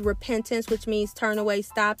 with repentance, which means turn away,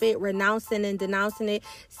 stop it, renouncing and denouncing it,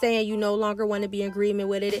 saying you no longer want to be in agreement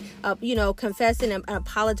with it, confessing and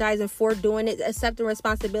apologizing for doing it, accepting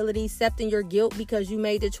responsibility, accepting your guilt because you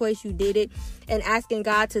made the choice, you did it, and asking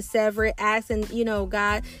God to sever it, asking,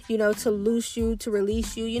 God, to loose you, to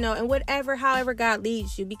release you, and however God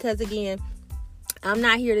leads you. Because again, I'm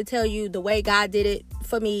not here to tell you the way God did it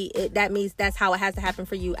for me, that means that's how it has to happen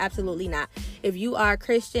for you. Absolutely not. If you are a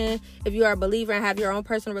Christian, if you are a believer and have your own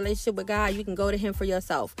personal relationship with God, you can go to him for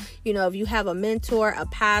yourself. If you have a mentor, a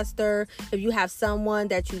pastor, if you have someone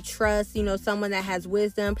that you trust, someone that has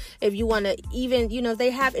wisdom, if you want to even,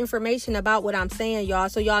 they have information about what I'm saying, y'all.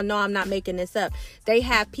 So y'all know I'm not making this up. They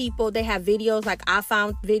have people, they have videos, like I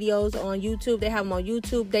found videos on YouTube. They have them on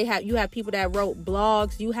YouTube. You have people that wrote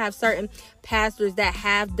blogs. You have certain pastors that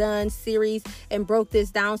have done series and broke this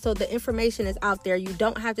down. So the information is out there. You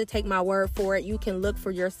don't have to take my word for it. You can look for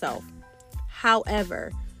yourself.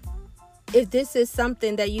 However, if this is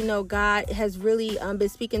something that God has really been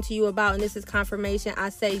speaking to you about, and this is confirmation, I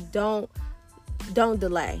say don't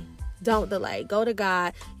delay. Don't delay. Go to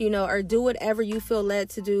God, or do whatever you feel led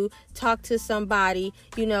to do. Talk to somebody,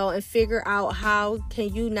 and figure out how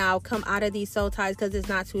can you now come out of these soul ties, because it's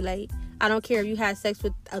not too late. I don't care if you had sex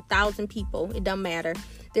with 1,000 people. It doesn't matter.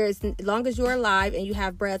 As long as you're alive and you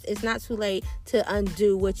have breath, it's not too late to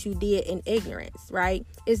undo what you did in ignorance, right?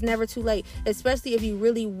 It's never too late, especially if you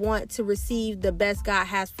really want to receive the best God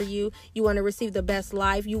has for you. You want to receive the best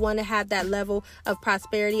life. You want to have that level of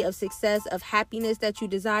prosperity, of success, of happiness that you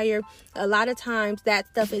desire. A lot of times that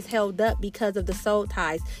stuff is held up because of the soul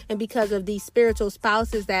ties and because of these spiritual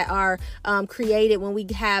spouses that are created when we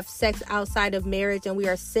have sex outside of marriage and we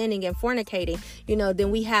are sinning and fornicating.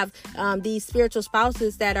 Then we have these spiritual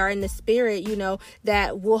spouses that are in the spirit,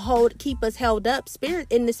 that will keep us held up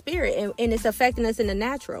in the spirit, and it's affecting us in the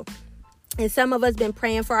natural. And some of us been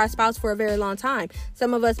praying for our spouse for a very long time.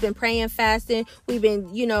 Some of us been praying, fasting. We've been,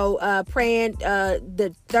 praying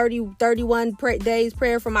the 31 days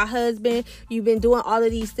prayer for my husband. You've been doing all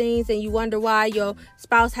of these things, and you wonder why your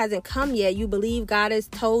spouse hasn't come yet. You believe God has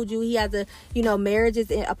told you he has marriage is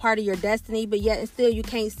a part of your destiny, but yet and still you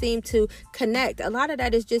can't seem to connect. A lot of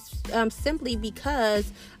that is just simply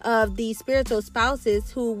because of the spiritual spouses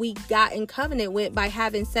who we got in covenant with by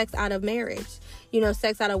having sex out of marriage.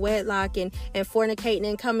 Sex out of wedlock and fornicating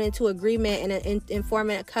and coming into agreement and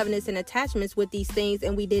forming covenants and attachments with these things,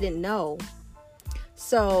 and we didn't know.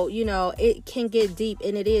 So, it can get deep,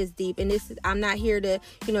 and it is deep. And I'm not here to,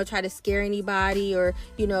 try to scare anybody or,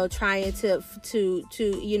 trying to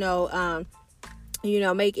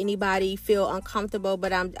make anybody feel uncomfortable,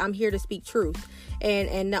 but I'm here to speak truth.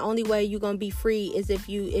 And the only way you're going to be free is if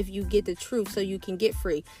you get the truth so you can get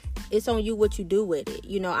free. It's on you what you do with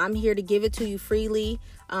it. I'm here to give it to you freely,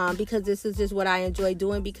 because this is just what I enjoy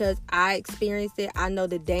doing, because I experienced it. I know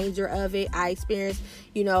the danger of it. I experienced,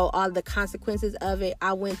 all the consequences of it.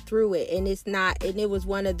 I went through it, and it was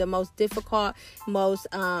one of the most difficult, most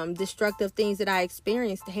destructive things that I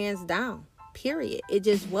experienced, hands down. Period. It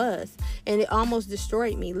just was. And it almost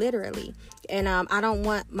destroyed me, literally. And I don't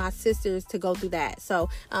want my sisters to go through that. So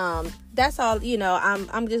that's all.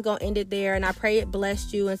 I'm just going to end it there. And I pray it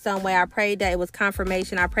blessed you in some way. I pray that it was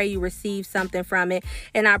confirmation. I pray you received something from it.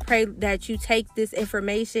 And I pray that you take this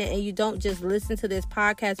information and you don't just listen to this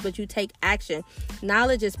podcast, but you take action.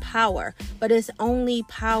 Knowledge is power, but it's only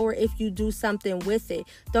power if you do something with it.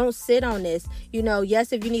 Don't sit on this.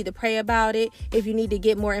 Yes, if you need to pray about it, if you need to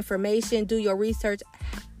get more information, do your research,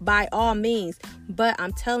 by all means. But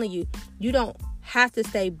I'm telling you, you don't have to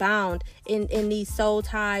stay bound in these soul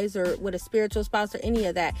ties or with a spiritual spouse or any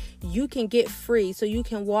of that. You can get free so you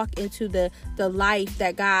can walk into the life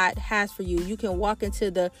that God has for you. You can walk into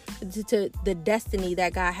the destiny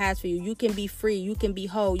that God has for you. You can be free. You can be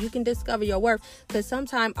whole. You can discover your worth, because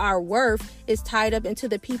sometimes our worth is tied up into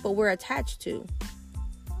the people we're attached to.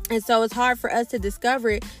 And so it's hard for us to discover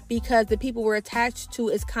it because the people we're attached to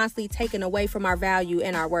is constantly taken away from our value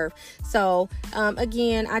and our worth. So,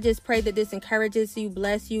 again, I just pray that this encourages you,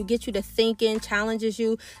 bless you, get you to thinking, challenges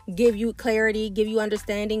you, give you clarity, give you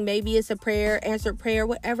understanding. Maybe it's a prayer, answered prayer,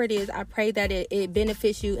 whatever it is. I pray that it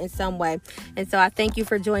benefits you in some way. And so I thank you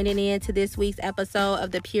for joining in to this week's episode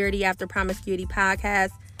of the Purity After Promiscuity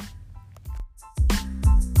podcast.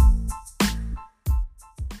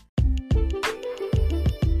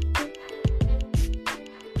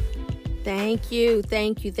 Thank you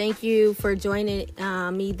for joining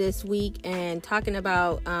me this week and talking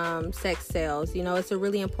about sex sales. It's a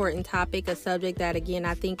really important topic, a subject that, again,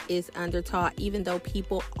 I think is undertaught, even though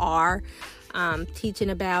people are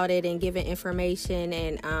teaching about it and giving information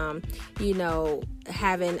and,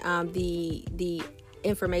 having the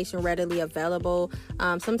information readily available.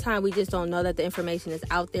 Sometimes we just don't know that the information is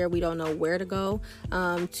out there. We don't know where to go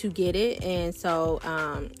to get it. And so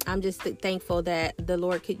I'm just thankful that the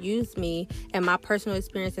Lord could use me and my personal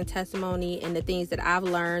experience and testimony and the things that I've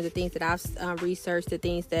learned, the things that I've researched, the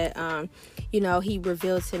things that He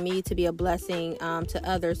revealed to me to be a blessing to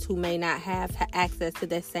others who may not have access to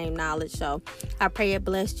that same knowledge. So I pray it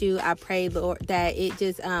blessed you. I pray, Lord, that it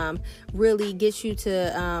just really gets you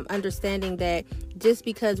to understanding that just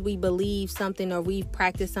because we believe something or we've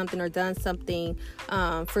practiced something or done something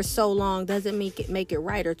for so long doesn't make it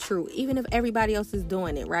right or true, even if everybody else is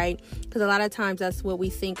doing it, right? Because a lot of times that's what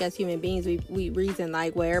we think as human beings. We reason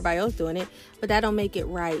like, well, everybody else doing it, but that don't make it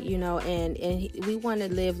right, and we want to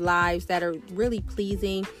live lives that are really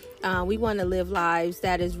pleasing. We want to live lives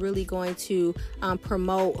that is really going to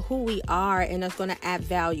promote who we are and that's going to add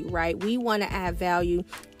value, right? We want to add value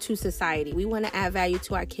to society. We want to add value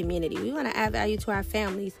to our community. We want to add value to our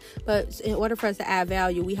families. But in order for us to add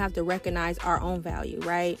value, we have to recognize our own value,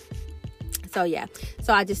 right? So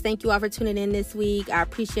I just thank you all for tuning in this week. I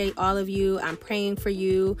appreciate all of you. I'm praying for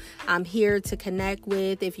you. I'm here to connect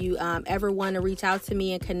with. If you ever want to reach out to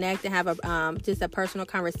me and connect and have just a personal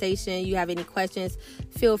conversation, you have any questions,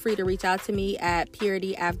 feel free to reach out to me at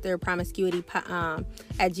purityafterpromiscuity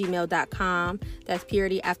at gmail.com. That's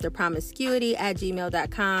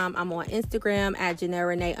purityafterpromiscuity@gmail.com. I'm on Instagram at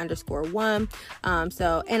JaneRenee_1.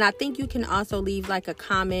 And I think you can also leave like a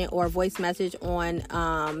comment or a voice message on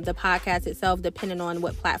the podcast itself, depending on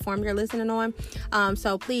what platform you're listening on.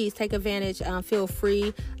 So please take advantage. Feel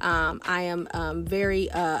free. I am very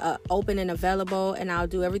open and available, and I'll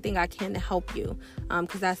do everything I can to help you,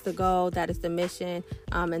 because that's the goal, that is the mission,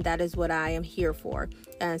 and that is what I am here for.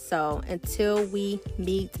 And so until we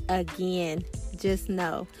meet again, just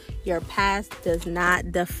know your past does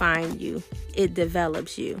not define you. It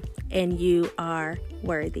develops you, and you are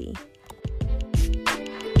worthy.